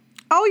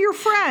 Oh, your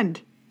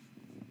friend.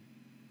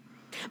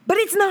 But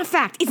it's not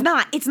fact. It's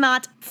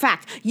not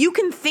fact. You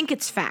can think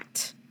it's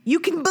fact.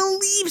 You can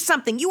believe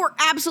something. You are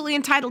absolutely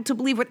entitled to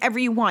believe whatever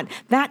you want.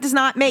 That does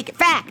not make it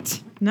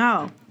fact.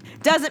 No.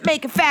 Doesn't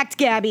make a fact,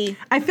 Gabby.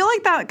 I feel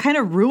like that kind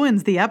of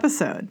ruins the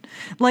episode.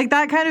 Like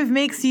that kind of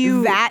makes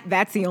you...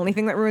 That's the only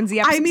thing that ruins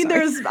the episode. I mean,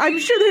 I'm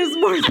sure there's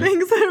more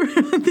things that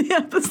ruin the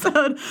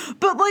episode.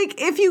 But like,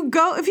 if you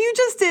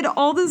just did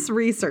all this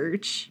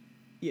research...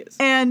 Yes.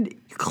 And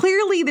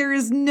clearly there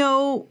is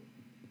no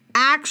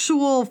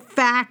actual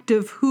fact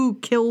of who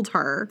killed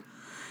her.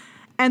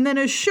 And then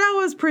a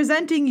show is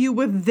presenting you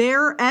with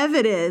their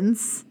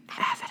evidence.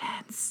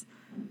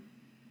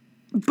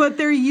 But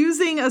they're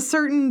using a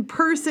certain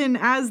person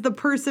as the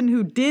person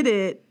who did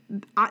it.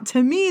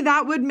 To me,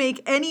 that would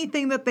make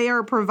anything that they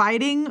are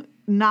providing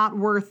not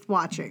worth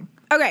watching.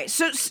 Okay,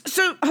 so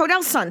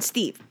Hodel's son,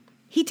 Steve,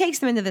 he takes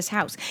them into this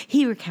house.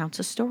 He recounts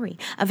a story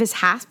of his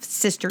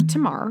half-sister,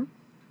 Tamar,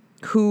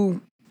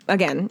 who,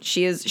 again,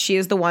 she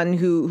is the one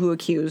who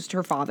accused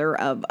her father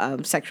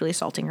of sexually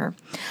assaulting her.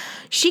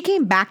 She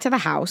came back to the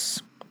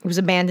house. It was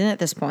abandoned at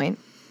this point.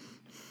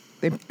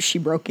 She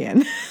broke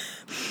in.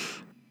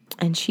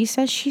 And she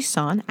says she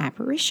saw an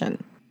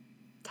apparition.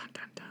 Dun,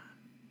 dun, dun.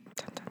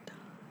 Dun, dun, dun.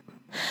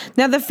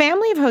 Now, the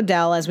family of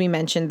Hodel, as we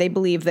mentioned, they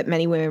believe that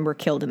many women were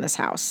killed in this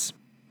house.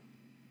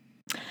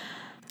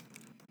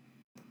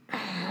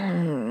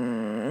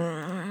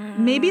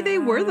 Maybe they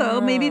were,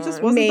 though. Maybe it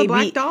just wasn't the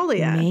Black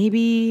Dahlia.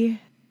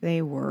 Maybe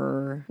they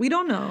were. We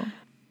don't know.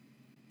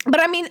 But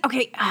I mean,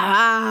 okay.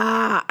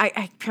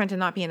 I try to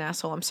not be an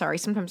asshole. I'm sorry.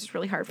 Sometimes it's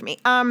really hard for me.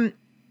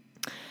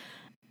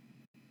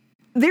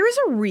 There is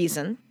a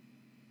reason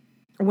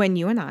when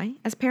you and I,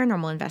 as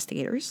paranormal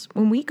investigators,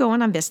 when we go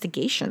on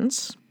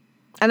investigations,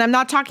 and I'm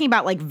not talking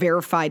about like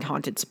verified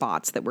haunted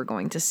spots that we're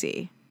going to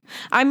see.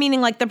 I'm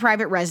meaning like the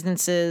private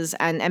residences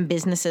and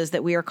businesses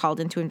that we are called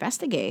in to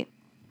investigate.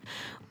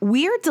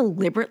 We are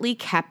deliberately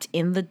kept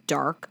in the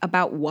dark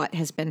about what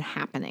has been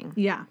happening.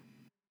 Yeah.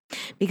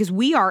 Because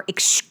we are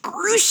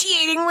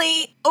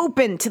excruciatingly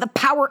open to the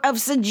power of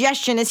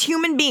suggestion as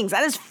human beings.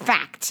 That is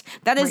fact.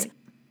 That is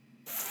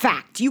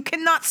fact. You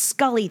cannot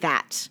Scully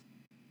that.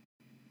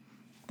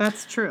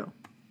 That's true.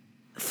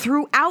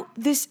 Throughout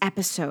this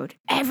episode,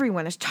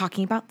 everyone is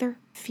talking about their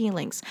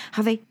feelings,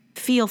 how they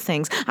feel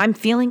things. I'm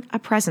feeling a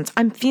presence.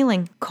 I'm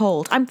feeling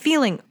cold. I'm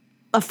feeling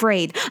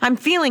afraid. I'm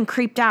feeling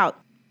creeped out.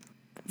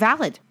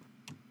 Valid.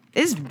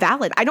 It is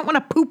valid. I don't want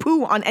to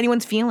poo-poo on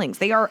anyone's feelings.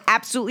 They are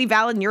absolutely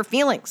valid in your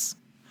feelings.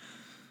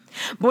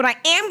 But what I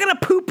am going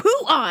to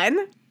poo-poo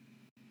on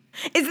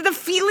is that the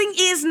feeling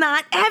is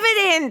not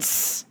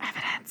evidence.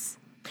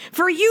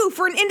 For you,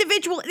 for an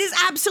individual, it is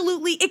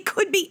absolutely, it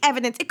could be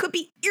evidence. It could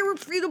be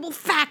irrefutable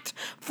fact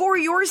for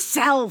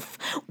yourself.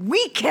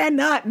 We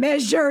cannot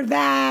measure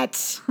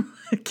that.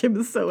 Kim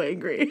is so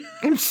angry.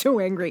 I'm so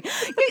angry.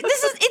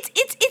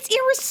 It's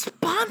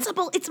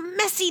irresponsible. It's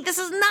messy. This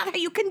is not how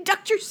you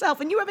conduct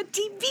yourself, and you have a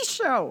TV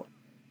show.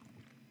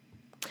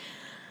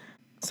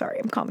 Sorry,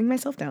 I'm calming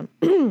myself down.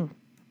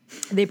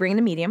 They bring in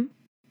a medium.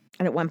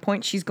 And at one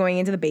point, she's going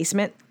into the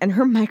basement, and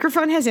her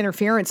microphone has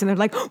interference, and they're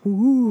like,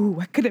 ooh,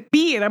 what could it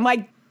be? And I'm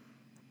like,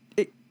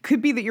 it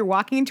could be that you're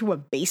walking into a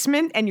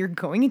basement, and you're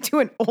going into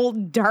an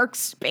old, dark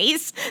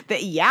space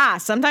that, yeah,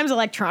 sometimes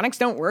electronics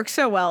don't work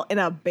so well in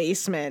a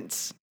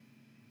basement.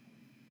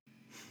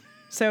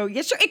 So,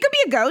 yeah, sure. It could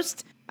be a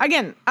ghost.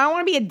 Again, I don't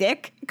want to be a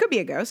dick. It could be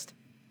a ghost.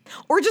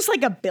 Or just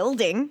like a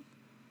building.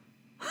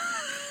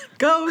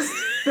 Ghost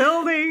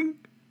building.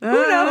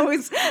 Who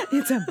knows?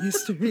 It's a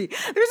mystery.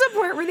 There's a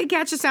point where they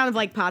catch the sound of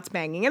like pots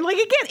banging. And like,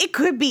 again, it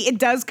could be. It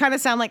does kind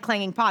of sound like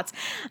clanging pots.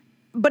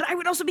 But I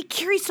would also be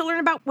curious to learn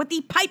about what the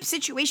pipe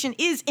situation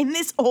is in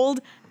this old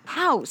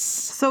house.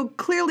 So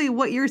clearly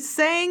what you're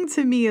saying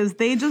to me is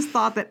they just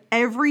thought that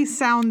every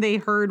sound they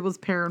heard was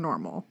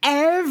paranormal.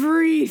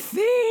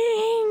 Everything.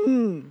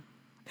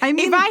 I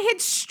mean, If I had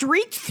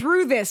streaked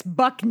through this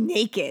buck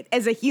naked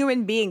as a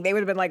human being, they would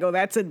have been like, oh,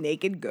 that's a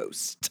naked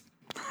ghost.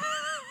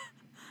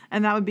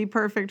 and that would be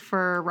perfect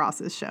for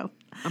Ross's show.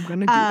 I'm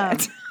going to do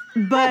that.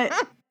 But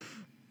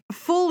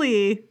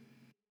fully,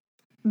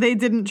 they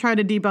didn't try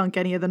to debunk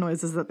any of the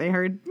noises that they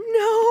heard.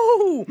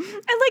 No.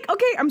 And like,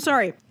 okay, I'm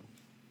sorry.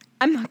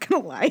 I'm not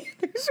going to lie.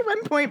 There's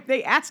one point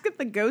they asked if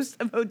the ghost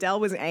of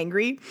Hodel was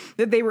angry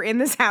that they were in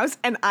this house,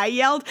 and I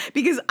yelled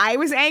because I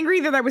was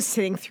angry that I was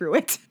sitting through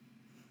it.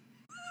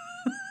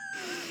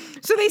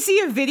 So they see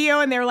a video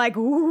and they're like,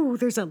 ooh,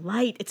 there's a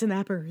light. It's an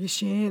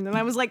apparition. And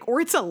I was like, or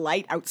it's a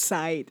light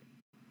outside.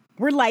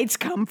 Where lights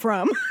come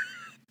from.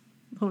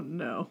 Oh,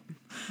 no.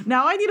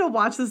 Now I need to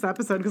watch this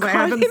episode because I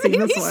haven't seen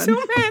this one. So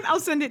mad. I'll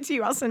send it to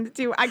you.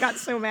 I got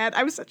so mad.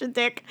 I was such a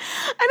dick.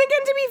 And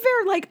again, to be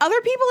fair, like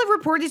other people have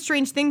reported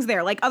strange things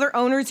there. Like other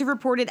owners have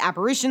reported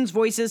apparitions,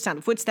 voices, sound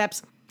of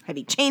footsteps,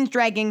 heavy chains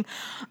dragging.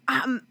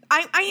 I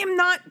am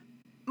not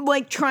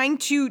like trying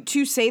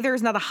to say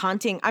there's not a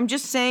haunting. I'm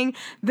just saying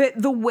that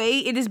the way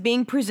it is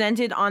being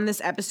presented on this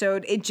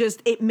episode,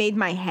 it made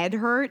my head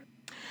hurt.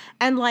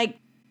 And like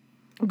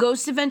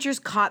Ghost Adventures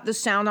caught the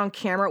sound on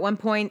camera at one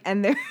point,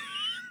 and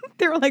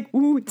they were like,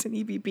 ooh, it's an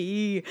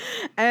EVP.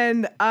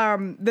 And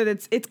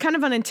that it's kind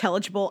of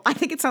unintelligible. I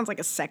think it sounds like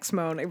a sex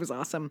moan. It was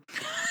awesome.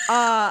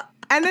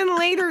 And then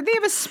later they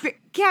have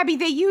Gabby,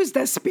 they used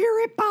the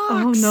spirit box.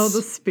 Oh no,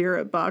 the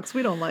spirit box.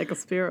 We don't like a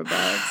spirit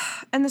box.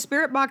 And the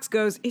spirit box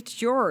goes, it's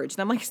George.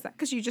 And I'm like, is that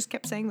because you just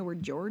kept saying the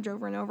word George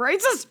over and over?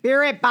 It's a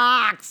spirit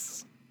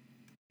box.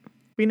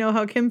 We know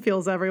how Kim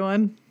feels,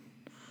 everyone.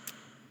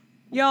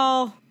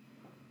 Y'all.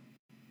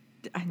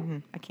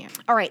 I can't.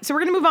 All right, so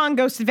we're going to move on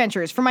Ghost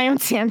Adventures for my own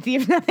sanity,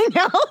 if nothing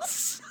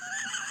else.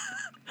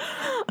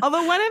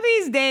 Although one of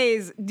these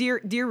days,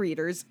 dear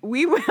readers,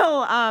 we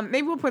will,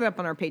 maybe we'll put it up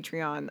on our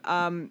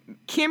Patreon,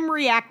 Kim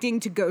reacting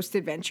to Ghost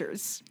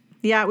Adventures.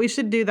 Yeah, we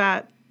should do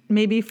that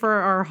maybe for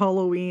our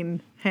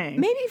Halloween hang.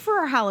 Maybe for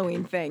our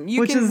Halloween thing.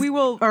 We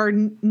will our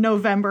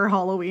November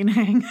Halloween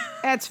hang.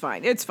 That's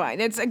fine. It's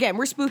fine. Again,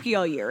 we're spooky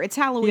all year. It's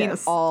Halloween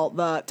all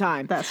the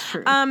time. That's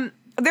true.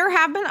 There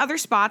have been other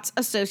spots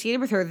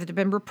associated with her that have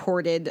been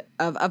reported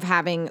of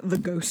having the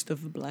ghost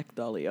of the Black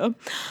Dahlia.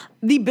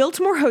 The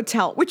Biltmore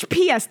Hotel, which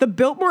P.S., the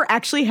Biltmore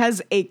actually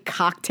has a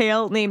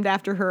cocktail named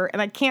after her,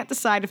 and I can't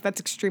decide if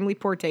that's extremely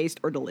poor taste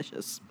or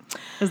delicious.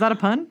 Is that a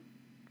pun?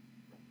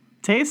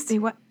 Taste?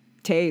 What?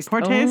 Taste.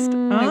 Poor taste?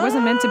 It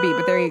wasn't meant to be,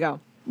 but there you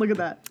go. Look at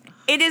that.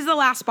 It is the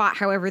last spot,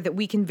 however, that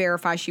we can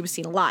verify she was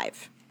seen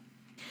alive.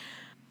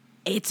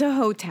 It's a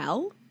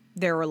hotel.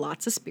 There are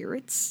lots of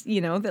spirits,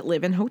 that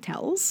live in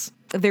hotels.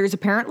 There's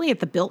apparently at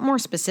the Biltmore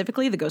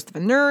specifically the ghost of a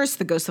nurse,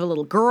 the ghost of a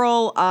little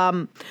girl.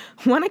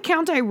 One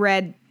account I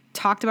read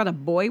talked about a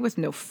boy with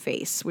no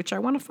face, which I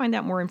want to find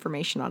out more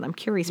information on. I'm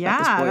curious about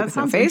this boy with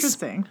no face.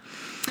 Interesting.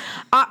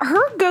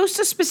 Her ghost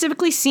is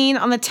specifically seen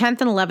on the 10th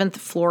and 11th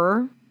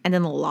floor and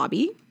in the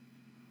lobby.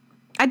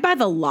 I'd buy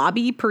the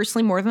lobby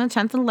personally more than the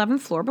 10th and 11th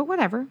floor, but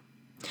whatever.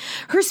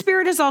 Her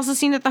spirit is also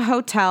seen at the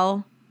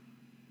Hotel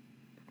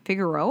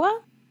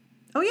Figueroa.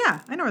 Oh, yeah.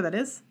 I know where that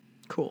is.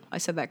 Cool. I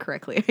said that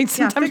correctly.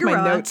 Sometimes my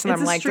notes and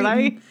I'm like, did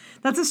I?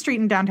 That's a street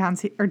in downtown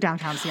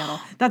Seattle.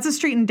 That's a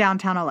street in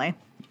downtown LA.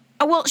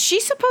 Oh, well,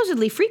 she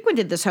supposedly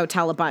frequented this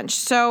hotel a bunch.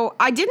 So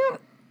I didn't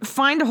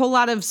find a whole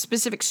lot of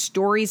specific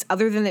stories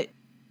other than that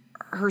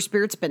her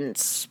spirit's been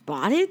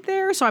spotted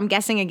there. So I'm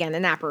guessing, again,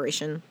 an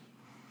apparition.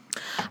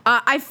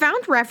 I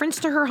found reference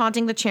to her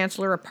haunting the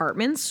Chancellor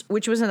Apartments,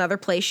 which was another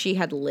place she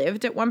had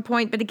lived at one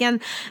point. But again,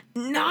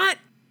 not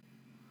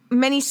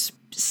many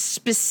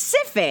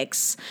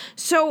specifics.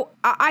 So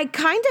I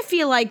kind of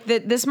feel like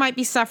that this might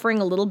be suffering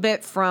a little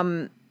bit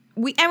from...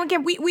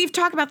 We've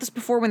talked about this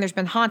before when there's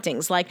been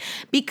hauntings. Like,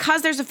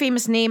 because there's a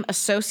famous name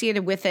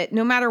associated with it,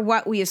 no matter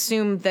what, we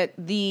assume that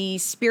the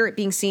spirit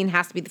being seen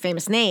has to be the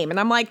famous name. And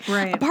I'm like,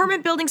 right.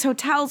 Apartment buildings,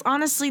 hotels,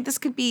 honestly, this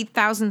could be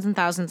thousands and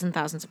thousands and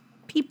thousands of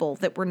people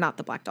that were not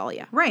the Black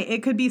Dahlia. Right.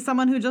 It could be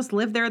someone who just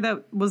lived there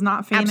that was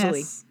not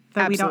famous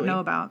that we don't know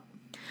about.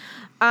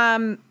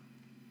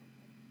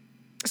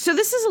 So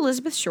this is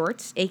Elizabeth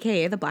Shorts,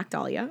 a.k.a. the Black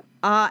Dahlia.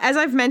 As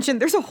I've mentioned,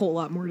 there's a whole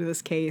lot more to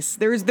this case.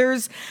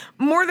 There's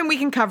more than we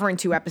can cover in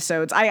 2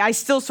 episodes. I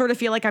still sort of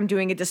feel like I'm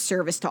doing a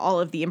disservice to all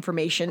of the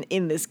information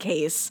in this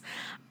case.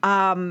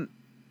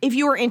 If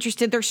you are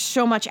interested, there's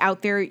so much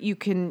out there you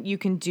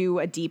can do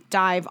a deep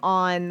dive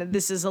on.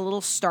 This is a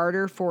little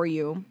starter for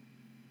you.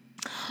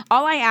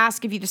 All I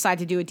ask if you decide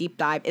to do a deep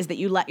dive is that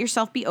you let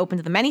yourself be open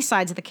to the many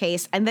sides of the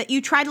case and that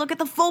you try to look at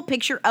the full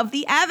picture of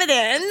the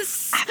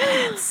evidence.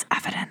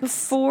 Evidence.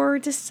 Before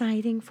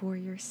deciding for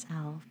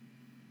yourself.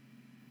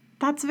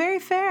 That's very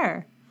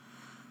fair.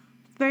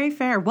 Very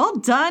fair. Well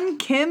done,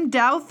 Kim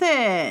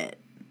Douthit.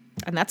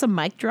 And that's a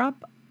mic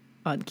drop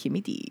on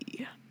Kimmy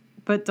D.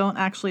 But don't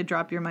actually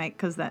drop your mic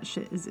because that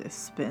shit is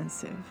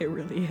expensive. It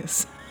really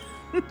is.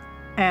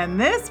 And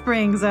this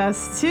brings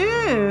us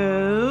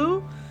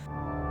to...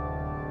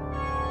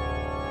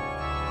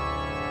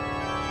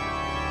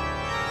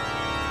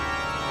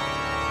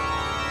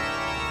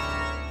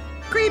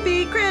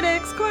 Creepy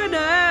Critics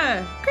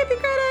Corner! Creepy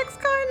Critics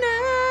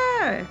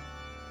Corner!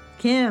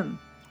 Kim,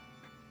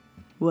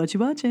 what you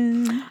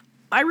watching?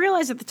 I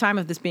realize at the time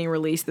of this being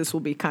released, this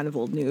will be kind of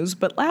old news,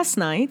 but last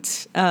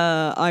night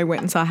I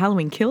went and saw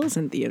Halloween Kills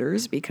in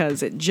theaters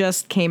because it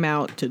just came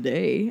out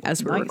today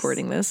as we're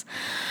recording this.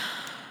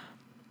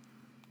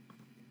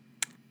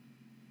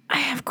 I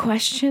have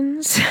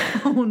questions.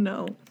 Oh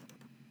no.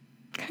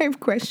 I have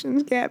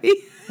questions, Gabby.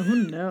 Oh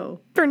no.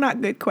 They're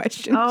not good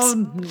questions. Oh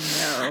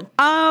no.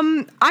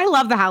 I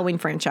love the Halloween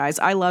franchise.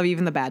 I love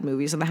even the bad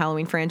movies in the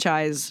Halloween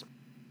franchise.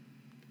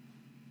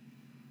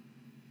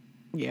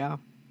 Yeah.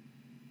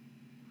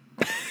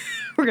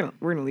 we're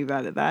gonna leave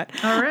that at that.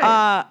 All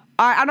right.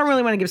 I don't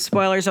really want to give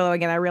spoilers, although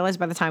again, I realize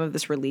by the time of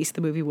this release,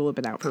 the movie will have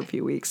been out for a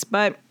few weeks.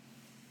 But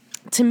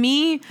to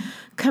me,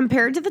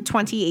 compared to the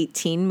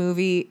 2018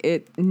 movie,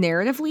 it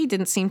narratively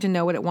didn't seem to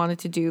know what it wanted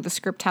to do. The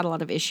script had a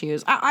lot of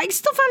issues. I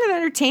still found it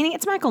entertaining.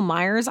 It's Michael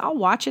Myers. I'll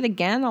watch it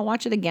again. I'll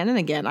watch it again and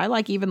again. I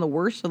like even the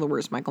worst of the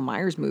worst Michael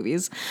Myers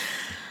movies.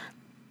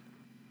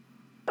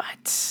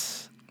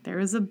 But there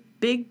is a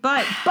big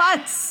but.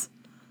 Butts!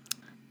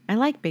 I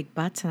like big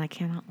butts, and I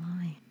cannot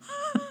lie.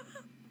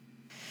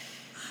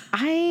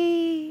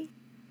 I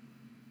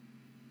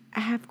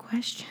have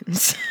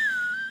questions.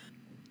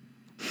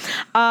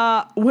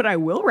 What I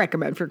will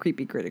recommend for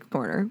Creepy Critic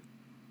Corner,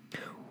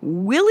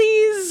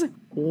 Willy's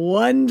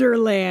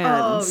Wonderland.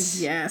 Oh,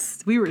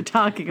 yes. We were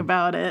talking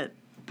about it.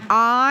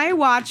 I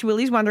watch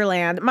Willy's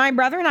Wonderland. My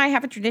brother and I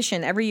have a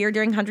tradition every year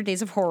during 100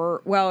 Days of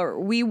Horror. Well,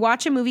 we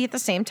watch a movie at the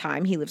same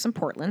time. He lives in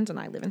Portland, and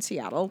I live in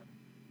Seattle.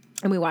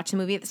 And we watch the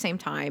movie at the same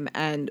time,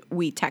 and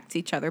we text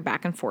each other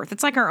back and forth.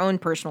 It's like our own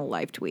personal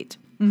life tweet.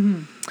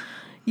 Mm-hmm.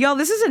 Y'all,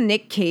 this is a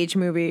Nick Cage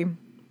movie.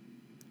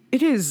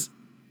 It is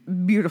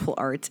beautiful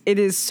art. It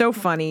is so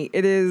funny.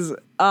 It is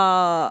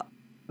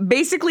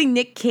basically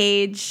Nick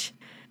Cage.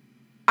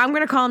 I'm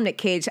going to call him Nick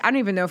Cage. I don't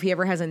even know if he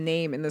ever has a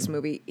name in this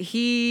movie.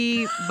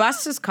 He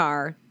busts his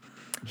car.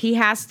 He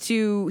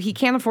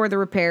can't afford the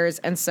repairs,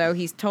 and so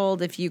he's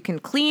told, if you can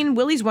clean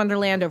Willy's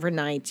Wonderland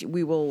overnight,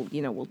 we'll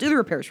do the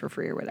repairs for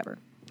free or whatever.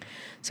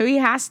 So he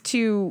has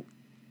to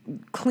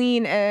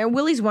clean.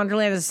 Willy's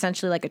Wonderland is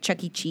essentially like a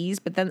Chuck E. Cheese,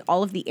 but then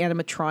all of the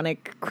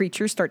animatronic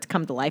creatures start to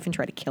come to life and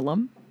try to kill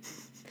him.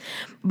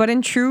 But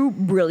in true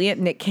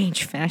brilliant Nick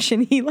Cage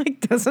fashion, he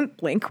doesn't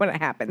blink when it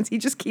happens. He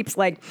just keeps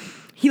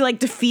he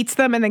defeats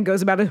them and then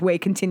goes about his way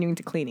continuing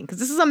to cleaning. Because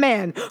this is a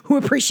man who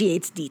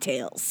appreciates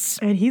details.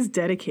 And he's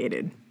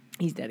dedicated.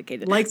 He's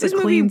dedicated. Likes a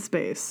clean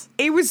space.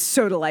 It was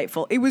so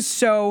delightful. It was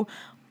so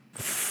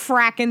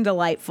fracking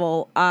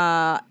delightful.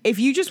 If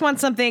you just want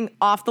something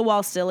off the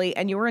wall silly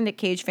and you're a Nick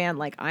Cage fan,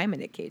 like I'm a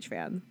Nick Cage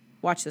fan,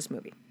 watch this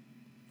movie.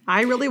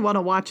 I really want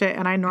to watch it,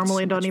 and I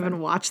normally don't even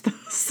watch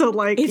those. So,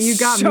 you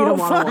got so me to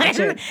want to watch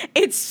it.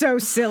 It's so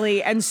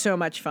silly and so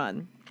much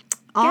fun.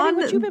 Gabby,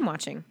 what you been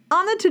watching?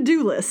 On the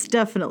to-do list,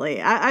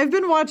 definitely. I've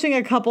been watching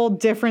a couple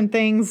different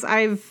things.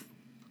 I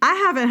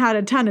haven't had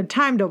a ton of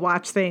time to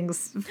watch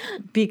things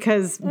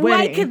because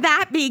wedding. What could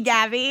that be,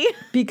 Gabby?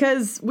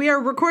 Because we are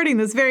recording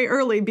this very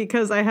early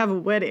because I have a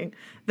wedding.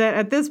 That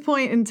at this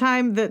point in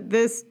time that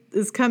this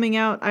is coming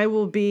out, I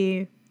will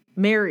be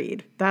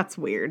married. That's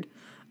weird.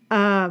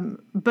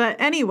 But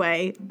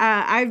anyway,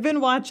 I've been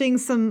watching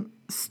some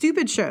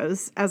stupid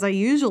shows, as I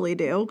usually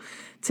do,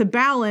 to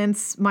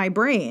balance my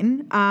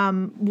brain.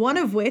 One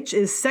of which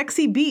is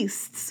Sexy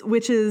Beasts,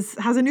 which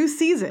has a new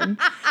season.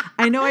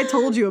 I know I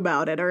told you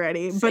about it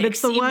already, but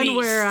it's the one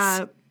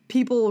where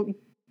people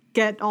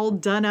get all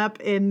done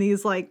up in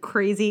these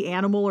crazy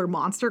animal or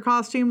monster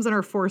costumes and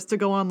are forced to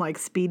go on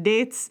speed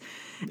dates.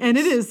 And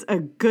it is a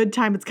good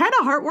time. It's kind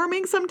of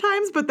heartwarming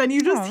sometimes, but then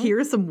you just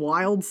hear some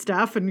wild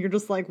stuff and you're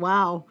just like,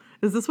 wow,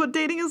 is this what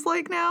dating is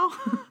like now?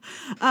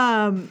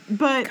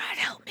 But God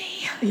help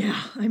me.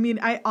 Yeah. I mean,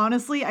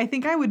 I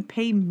think I would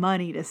pay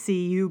money to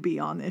see you be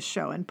on this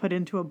show and put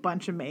into a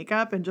bunch of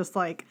makeup and just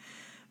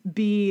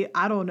be,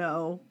 I don't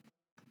know,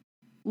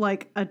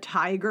 a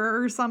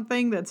tiger or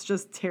something that's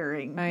just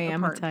tearing I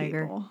am apart a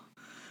tiger. People.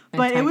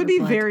 But it would be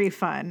very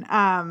fun.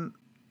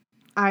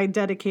 I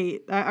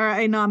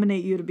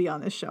nominate you to be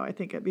on this show. I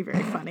think it'd be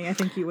very funny. I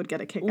think you would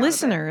get a kick out of it.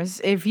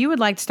 Listeners, if you would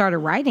like to start a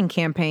writing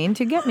campaign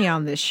to get me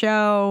on this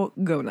show,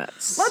 go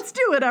nuts. Let's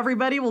do it,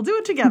 everybody. We'll do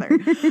it together.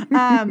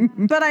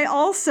 But I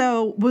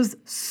also was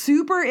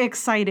super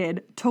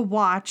excited to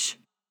watch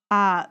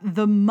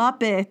the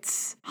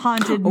Muppets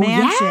Haunted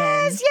Mansion.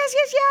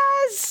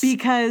 Yes.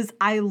 Because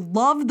I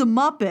love the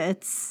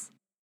Muppets,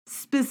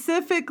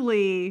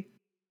 specifically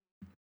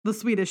the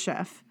Swedish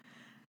Chef.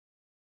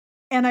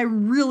 And I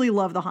really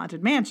love the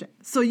Haunted Mansion.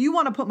 So you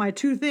want to put my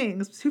two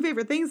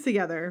favorite things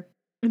together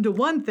into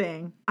one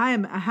thing. I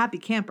am a happy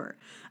camper.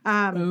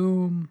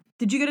 Boom.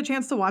 Did you get a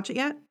chance to watch it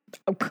yet?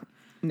 Oh,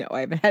 no,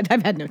 I've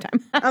had no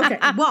time. Okay,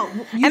 well,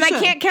 you and should. I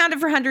can't count it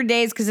for 100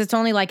 days because it's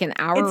only like an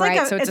hour, It's like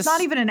right? it's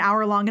not even an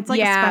hour long. It's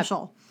like a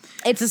special.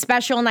 It's a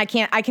special, and I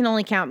can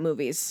only count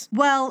movies.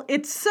 Well,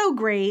 it's so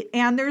great,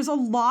 and there's a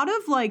lot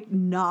of like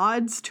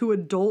nods to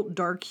adult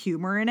dark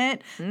humor in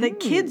it that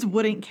kids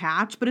wouldn't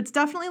catch, but it's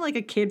definitely like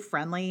a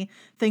kid-friendly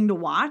thing to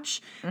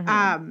watch.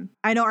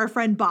 I know our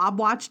friend Bob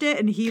watched it,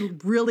 and he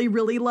really,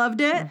 really loved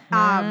it.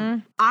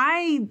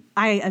 I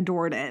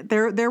adored it.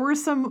 There were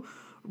some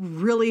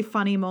really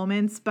funny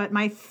moments, but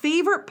my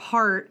favorite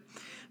part,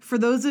 for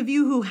those of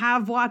you who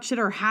have watched it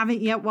or haven't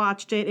yet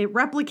watched it, it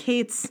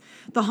replicates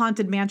the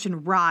Haunted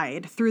Mansion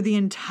ride through the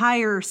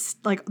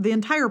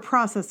entire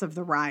process of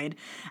the ride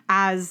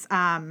as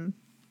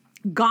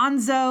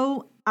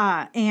Gonzo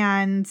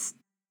and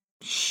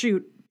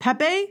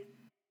Pepe.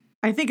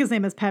 I think his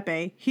name is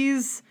Pepe.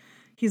 He's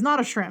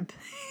not a shrimp.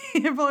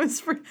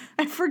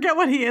 I forget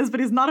what he is, but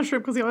he's not a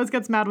shrimp because he always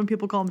gets mad when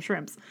people call him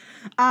shrimps.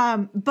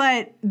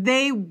 But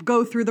they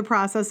go through the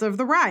process of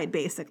the ride,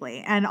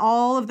 basically. And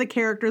all of the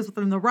characters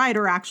within the ride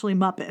are actually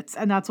Muppets.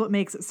 And that's what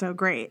makes it so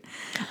great.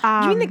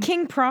 You mean the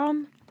King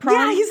Prawn?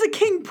 Yeah, he's a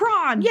King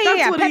Prawn.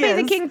 That's what Pepe he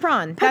is. the King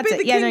Prawn. Pepe That's it.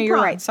 the Yeah, King no, you're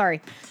Prawn. right.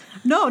 Sorry.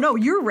 No,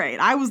 you're right.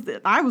 I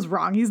was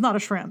wrong. He's not a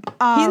shrimp.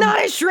 He's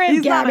not a shrimp.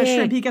 He's not a Gabby.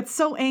 shrimp. He gets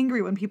so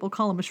angry when people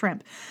call him a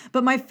shrimp.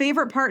 But my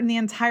favorite part in the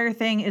entire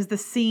thing is the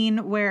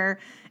scene where,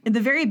 in the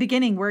very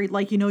beginning, where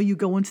you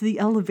go into the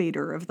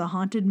elevator of the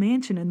Haunted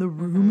Mansion and the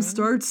room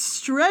starts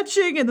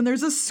stretching, and then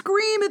there's a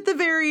scream at the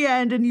very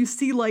end, and you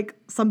see like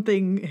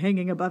something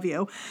hanging above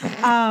you.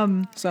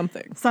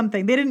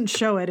 Something. They didn't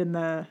show it in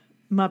the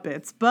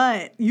Muppets,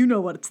 but you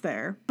know what's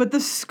there. But the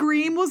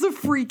scream was a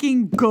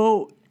freaking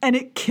goat. And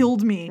it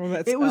killed me.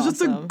 It was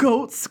just a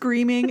goat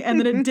screaming, and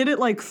then it did it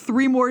like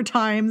 3 more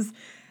times.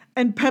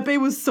 And Pepe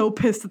was so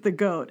pissed at the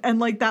goat. And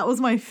like that was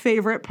my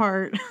favorite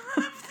part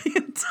of the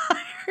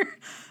entire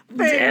thing.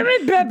 Damn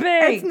it,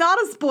 Pepe! It's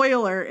not a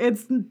spoiler.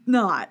 It's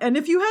not. And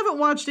if you haven't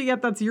watched it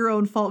yet, that's your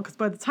own fault. Because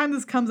by the time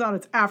this comes out,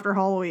 it's after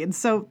Halloween.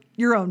 So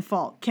your own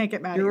fault. Can't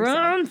get mad at yourself.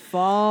 Your own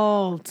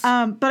fault.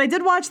 But I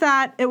did watch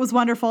that. It was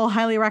wonderful.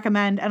 Highly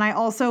recommend. And I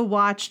also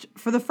watched,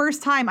 for the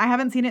first time, I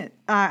haven't seen it.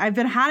 I've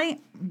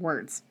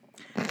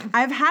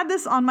had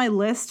this on my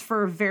list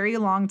for a very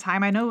long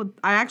time. I know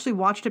I actually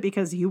watched it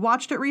because you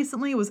watched it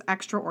recently. It was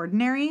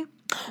Extraordinary.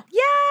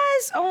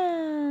 Yes.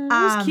 Oh,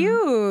 that was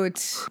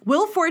cute.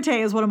 Will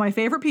Forte is one of my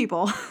favorite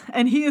people,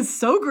 and he is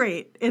so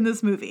great in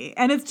this movie.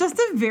 And it's just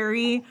a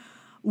very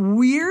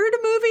weird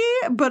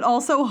movie, but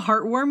also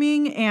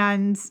heartwarming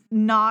and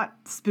not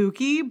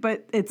spooky,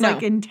 but it's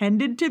like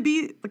intended to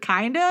be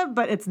kind of,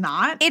 but it's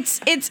not.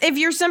 It's if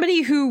you're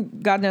somebody who,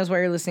 God knows why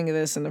you're listening to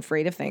this and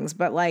afraid of things,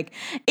 but like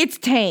it's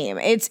tame.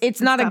 It's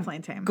not a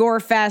tame. Gore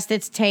fest.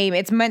 It's tame.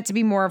 It's meant to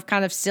be more of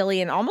kind of silly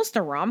and almost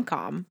a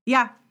rom-com.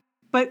 Yeah.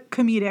 But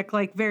comedic,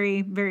 like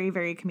very, very,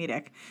 very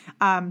comedic.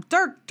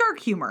 Dark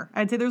humor.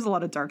 I'd say there's a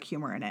lot of dark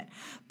humor in it.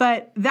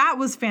 But that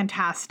was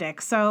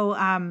fantastic. So,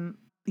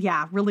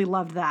 yeah, really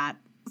loved that.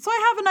 So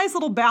I have a nice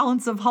little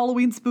balance of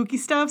Halloween spooky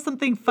stuff,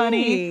 something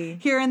funny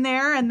here and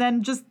there, and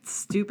then just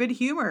stupid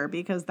humor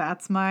because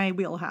that's my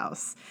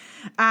wheelhouse.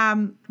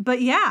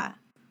 But yeah,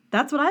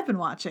 that's what I've been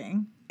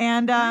watching.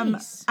 And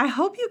Nice. I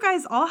hope you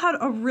guys all had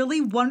a really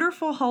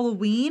wonderful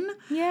Halloween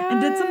and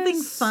did something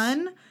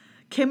fun.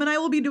 Kim and I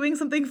will be doing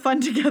something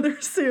fun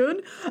together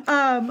soon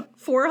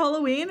for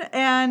Halloween.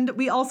 And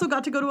we also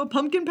got to go to a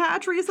pumpkin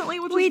patch recently,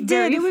 which was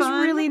very It was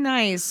fun. really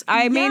nice.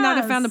 I may not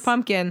have found a Yes.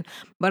 pumpkin,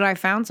 but I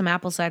found some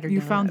apple cider You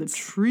donuts. found the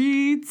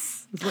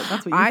treats.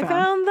 That's what you I found.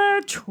 found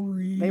the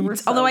treats. They were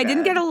so Although I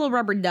didn't good. get a little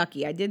rubber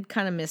ducky. I did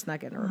kind of miss not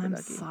getting a rubber I'm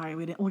ducky. sorry,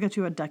 we didn't. We'll get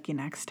you a ducky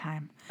next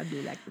time. I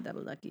do like the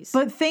double duckies.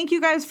 But thank you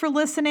guys for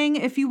listening.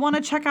 If you want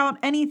to check out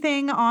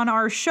anything on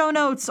our show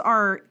notes,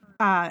 our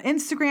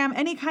Instagram,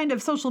 any kind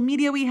of social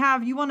media we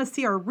have, you want to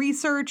see our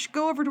research,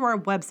 go over to our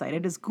website.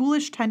 It is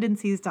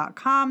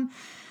ghoulishtendencies.com.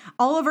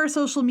 All of our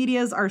social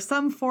medias are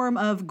some form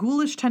of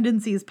Ghoulish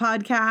Tendencies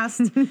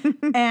podcast.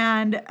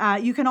 And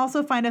you can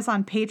also find us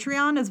on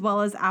Patreon as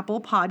well as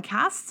Apple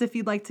Podcasts. If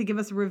you'd like to give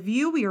us a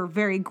review, we are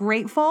very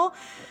grateful.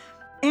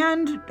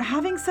 And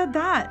having said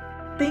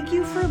that, thank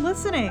you for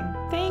listening.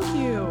 Thank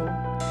you.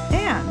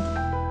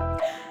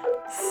 And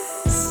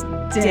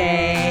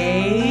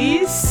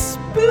stay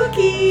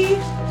spooky.